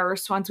overnight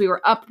nurse, once we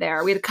were up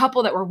there, we had a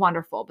couple that were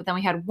wonderful, but then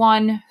we had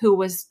one who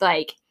was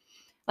like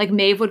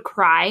Maeve would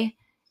cry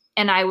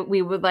and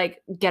we would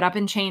like get up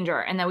and change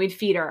her and then we'd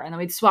feed her and then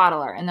we'd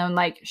swaddle her and then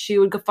like she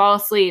would fall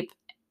asleep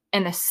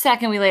and the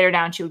second we laid her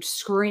down, she would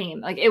scream.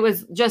 Like it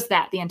was just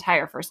that the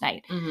entire first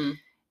night. Mm-hmm.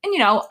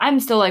 And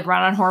I'm still like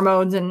running on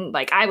hormones and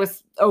like I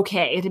was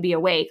okay to be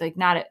awake, like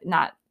not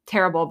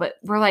terrible, but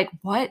we're like,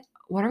 what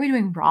are we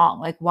doing wrong?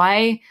 Like,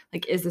 why,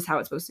 like, is this how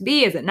it's supposed to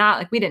be? Is it not?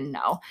 Like, we didn't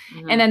know.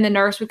 Mm-hmm. And then the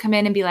nurse would come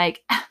in and be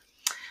like,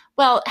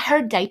 well,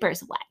 her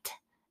diaper's wet.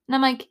 And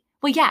I'm like,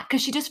 well, yeah,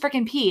 because she just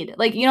freaking peed.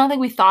 Like, you don't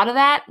think we thought of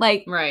that?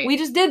 Like, right. We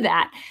just did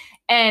that.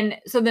 And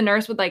so the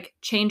nurse would like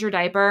change her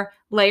diaper,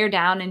 lay her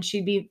down, and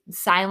she'd be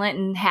silent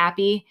and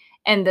happy.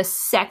 And the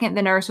second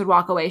the nurse would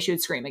walk away, she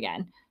would scream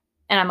again.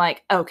 And I'm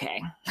like,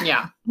 okay.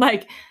 Yeah.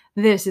 Like,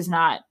 this is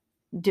not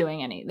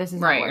doing this is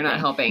right. not working. You're not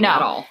helping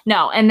at all.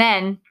 No. And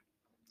then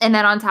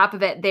on top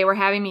of it, they were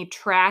having me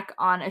track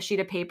on a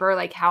sheet of paper,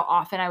 like how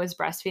often I was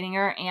breastfeeding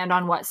her and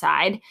on what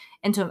side.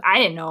 And so I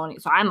didn't know any.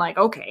 So I'm like,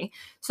 okay.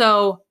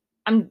 So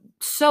I'm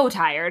so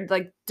tired,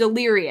 like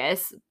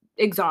delirious,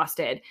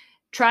 exhausted,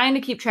 trying to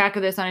keep track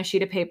of this on a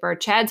sheet of paper.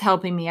 Chad's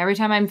helping me every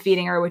time I'm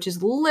feeding her, which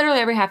is literally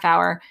every half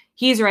hour.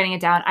 He's writing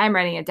it down. I'm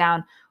writing it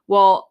down.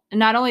 Well,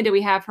 not only did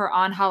we have her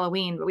on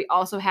Halloween, but we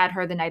also had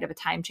her the night of a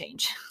time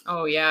change.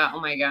 Oh, yeah.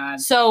 Oh, my God.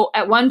 So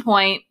at one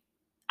point,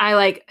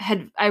 I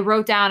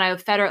wrote down, I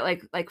fed her at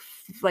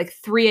like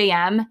 3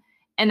 a.m.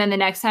 And then the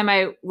next time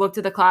I looked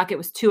at the clock, it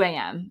was 2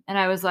 a.m. And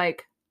I was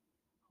like,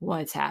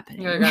 what's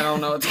happening? You're like, I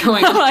don't know what's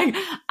going on. Like,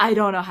 I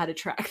don't know how to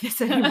track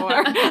this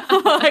anymore.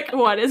 Like,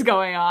 what is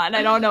going on?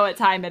 I don't know what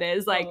time it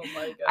is. Like, oh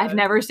my God. I've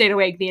never stayed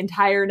awake the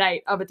entire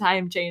night of a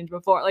time change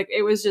before. Like,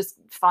 it was just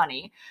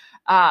funny.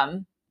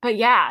 But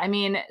yeah, I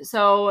mean,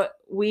 so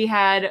we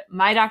had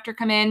my doctor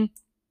come in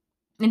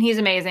and he's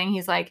amazing.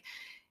 He's like,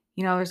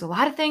 there's a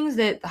lot of things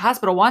that the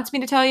hospital wants me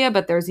to tell you,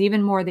 but there's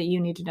even more that you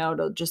need to know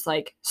to just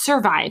like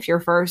survive your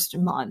first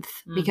month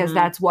because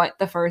that's what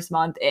the first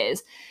month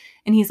is.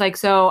 And he's like,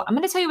 so I'm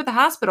going to tell you what the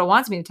hospital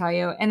wants me to tell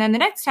you. And then the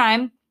next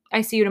time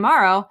I see you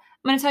tomorrow,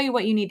 I'm going to tell you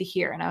what you need to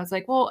hear. And I was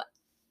like, well,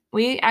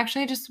 we want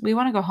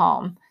to go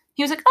home.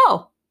 He was like,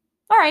 oh,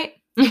 all right.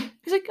 He's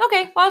like,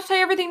 okay, well, I'll tell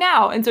you everything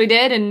now. And so he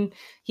did. And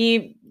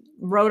he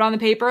wrote on the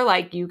paper,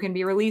 like, you can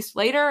be released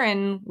later.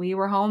 And we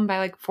were home by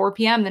like 4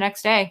 p.m. the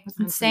next day. It was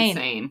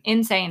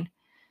insane.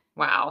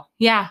 Wow.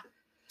 Yeah.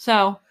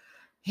 So.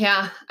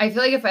 Yeah. I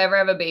feel like if I ever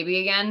have a baby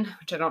again,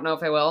 which I don't know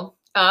if I will,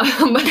 I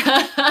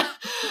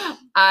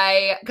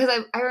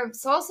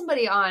saw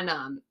somebody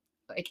on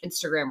like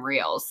Instagram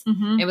Reels.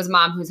 Mm-hmm. It was a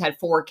mom who's had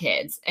 4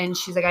 kids. And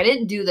she's like, I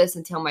didn't do this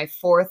until my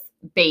 4th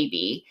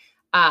baby.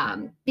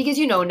 Because,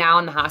 now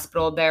in the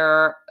hospital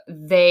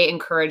they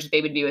encourage the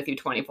baby to be with you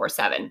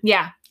 24/7.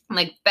 Yeah.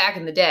 Like back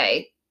in the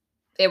day,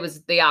 it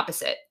was the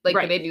opposite. Like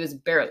the baby was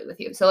barely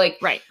with you. So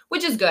like,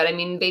 which is good. I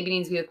mean, baby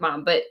needs to be with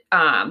mom, but,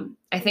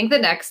 I think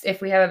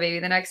if we have a baby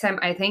the next time,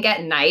 I think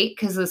at night,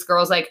 cause this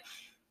girl's like,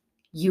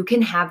 you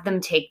can have them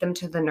take them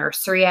to the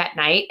nursery at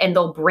night and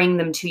they'll bring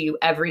them to you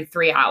every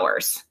 3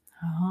 hours.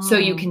 So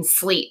you can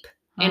sleep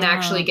and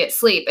actually get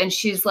sleep. And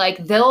she's like,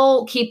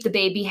 they'll keep the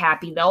baby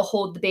happy. They'll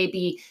hold the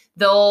baby.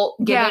 They'll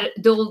give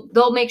it,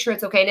 they'll make sure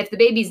it's okay. And if the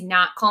baby's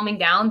not calming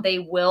down, they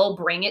will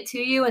bring it to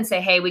you and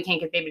say, hey, we can't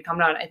get the baby to calm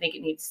down. I think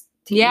it needs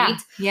to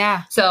eat.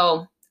 Yeah.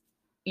 So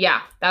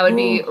yeah, that would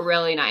be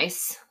really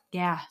nice.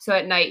 Yeah. So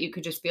at night you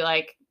could just be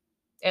like,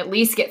 at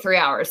least get 3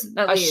 hours,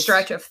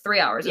 stretch of 3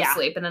 hours of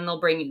sleep, and then they'll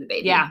bring you the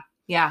baby. Yeah.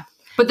 Yeah.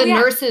 But the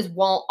nurses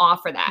won't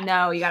offer that.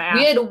 No, you gotta ask.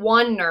 We had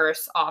one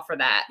nurse offer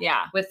that.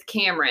 Yeah. With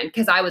Cameron,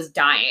 because I was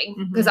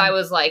dying. Because I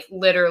was like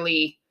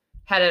literally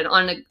had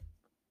an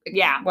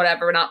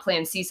whatever, not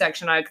planned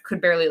C-section. I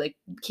could barely like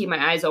keep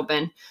my eyes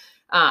open.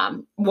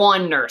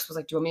 One nurse was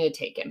like, do you want me to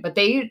take him? But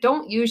they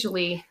don't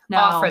usually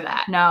offer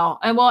that. No.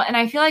 And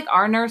I feel like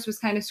our nurse was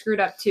kind of screwed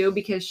up too,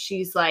 because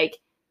she's like,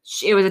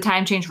 it was a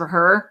time change for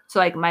her. So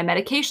like my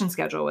medication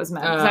schedule was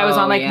met because I was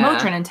on like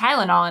Motrin and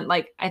Tylenol, and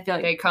like I feel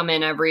like they come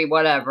in every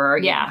whatever.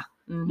 Yeah.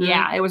 Mm-hmm.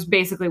 Yeah. It was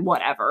basically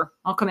whatever.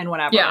 I'll come in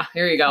whenever. Yeah.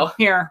 Here you go.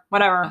 Here,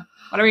 whatever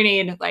you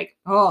need. Like,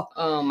 oh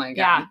my God.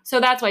 Yeah.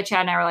 So that's why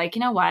Chad and I were like, you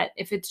know what?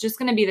 If it's just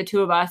going to be the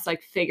two of us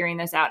like figuring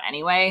this out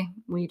anyway,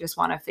 we just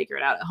want to figure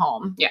it out at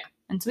home. Yeah.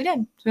 And so we did.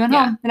 So we went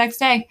home the next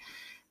day.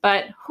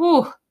 But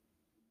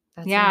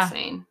that's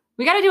insane.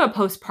 We got to do a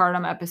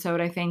postpartum episode,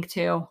 I think,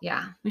 too.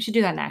 Yeah. We should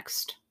do that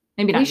next.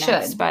 Maybe not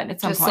next, but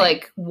at some point. Just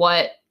like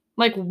what,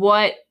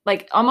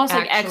 almost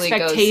like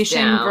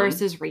expectation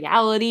versus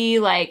reality,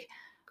 like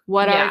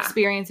what our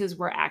experiences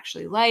were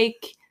actually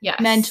like,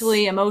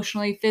 mentally,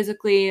 emotionally,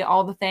 physically,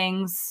 all the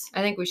things.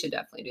 I think we should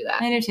definitely do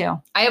that. I do too.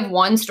 I have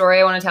one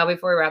story I want to tell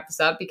before we wrap this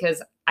up,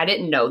 because I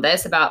didn't know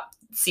this about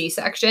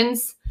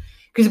C-sections.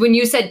 Because when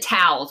you said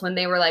towels, when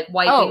they were like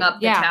wiping up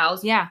the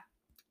towels. Yeah.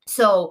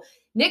 So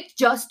Nick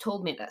just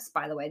told me this,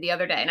 by the way, the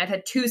other day, and I've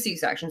had 2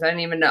 C-sections. I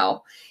didn't even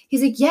know.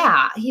 He's like,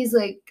 yeah. He's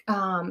like,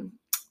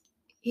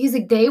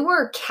 they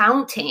were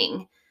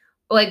counting,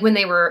 like when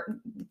they were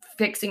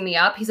fixing me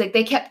up. He's like,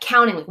 they kept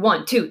counting like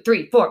 1, 2,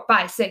 3, 4,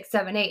 5, 6,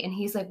 7, 8. And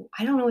he's like,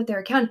 I don't know what they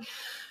were counting.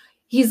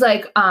 He's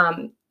like,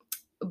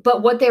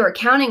 but what they were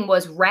counting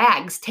was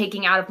rags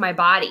taking out of my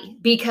body,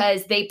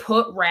 because they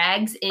put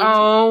rags in.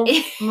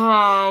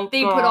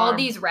 They put all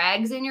these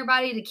rags in your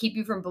body to keep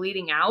you from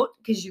bleeding out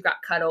because you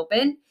got cut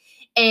open.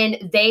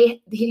 And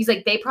he's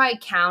like, they probably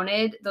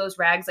counted those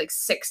rags like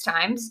 6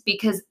 times,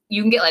 because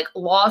you can get like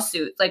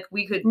lawsuits. Like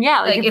we could,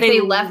 like if they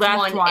left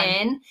one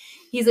in,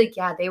 he's like,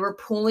 yeah, they were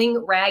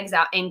pulling rags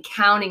out and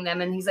counting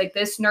them. And he's like,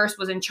 this nurse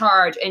was in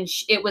charge, and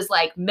it was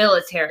like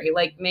military,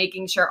 like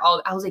making sure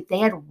I was like, they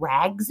had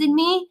rags in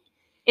me.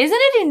 Isn't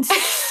it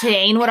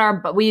insane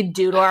what we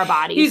do to our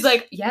bodies? He's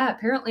like, yeah,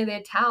 apparently they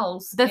had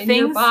towels in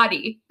your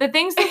body. The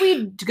things that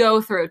we go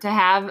through to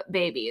have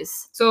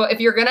babies. So if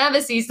you're going to have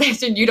a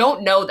C-section, you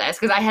don't know this,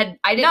 because I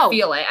didn't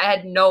feel it. I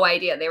had no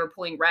idea they were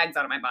pulling rags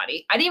out of my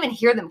body. I didn't even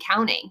hear them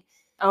counting.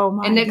 Oh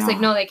my God. And Nick's like,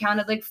 no, they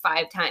counted like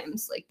 5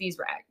 times, like these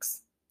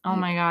rags. Oh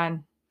my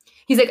God.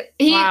 He's like,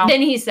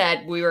 then he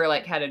said, we were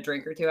like, had a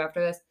drink or two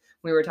after this.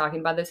 We were talking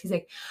about this. He's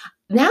like,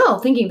 now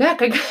thinking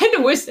back, I kind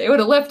of wish they would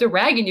have left a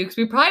rag in you, because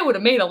we probably would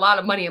have made a lot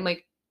of money. I'm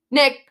like,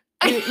 Nick.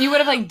 You would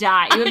have like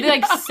died. You would be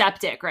like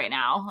septic right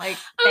now. Like,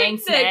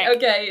 thanks, Nick.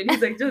 Okay. And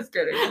he's like, just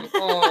kidding.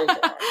 Oh, God.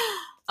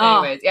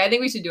 So anyways, I think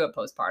we should do a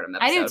postpartum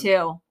episode. I do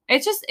too.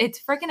 It's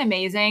freaking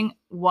amazing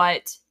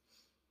what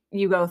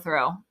you go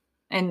through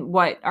and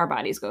what our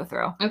bodies go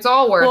through. It's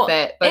all worth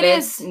it, but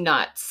it's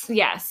nuts.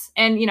 Yes.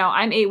 And,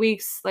 I'm 8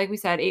 weeks, like we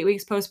said, 8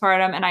 weeks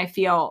postpartum, and I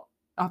feel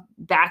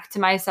back to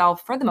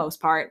myself for the most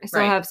part. I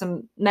still have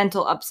some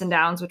mental ups and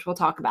downs, which we'll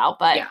talk about,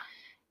 but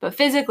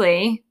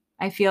physically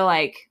I feel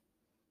like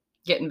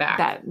getting back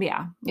a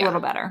little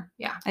better.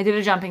 Yeah. I did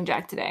a jumping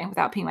jack today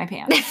without peeing my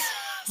pants.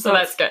 So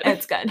that's good.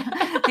 It's good.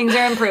 Things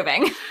are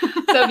improving.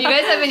 So if you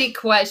guys have any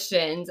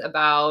questions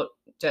about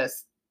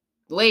just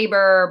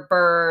labor,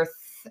 birth,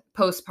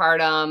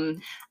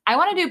 postpartum. I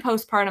want to do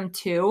postpartum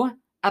too,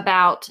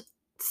 about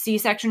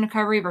C-section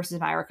recovery versus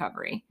my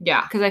recovery.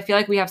 Yeah. Because I feel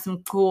like we have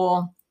some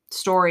cool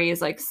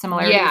stories, like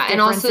similarities,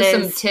 and also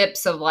some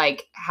tips of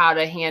like how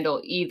to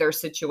handle either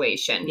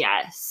situation.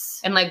 Yes.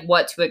 And like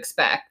what to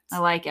expect. I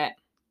like it.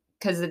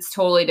 Because it's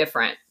totally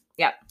different.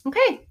 Yep.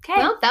 Okay.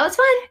 Well, that was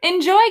fun.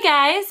 Enjoy,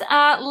 guys.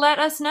 Let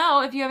us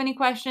know if you have any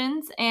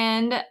questions,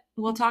 and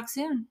we'll talk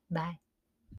soon. Bye.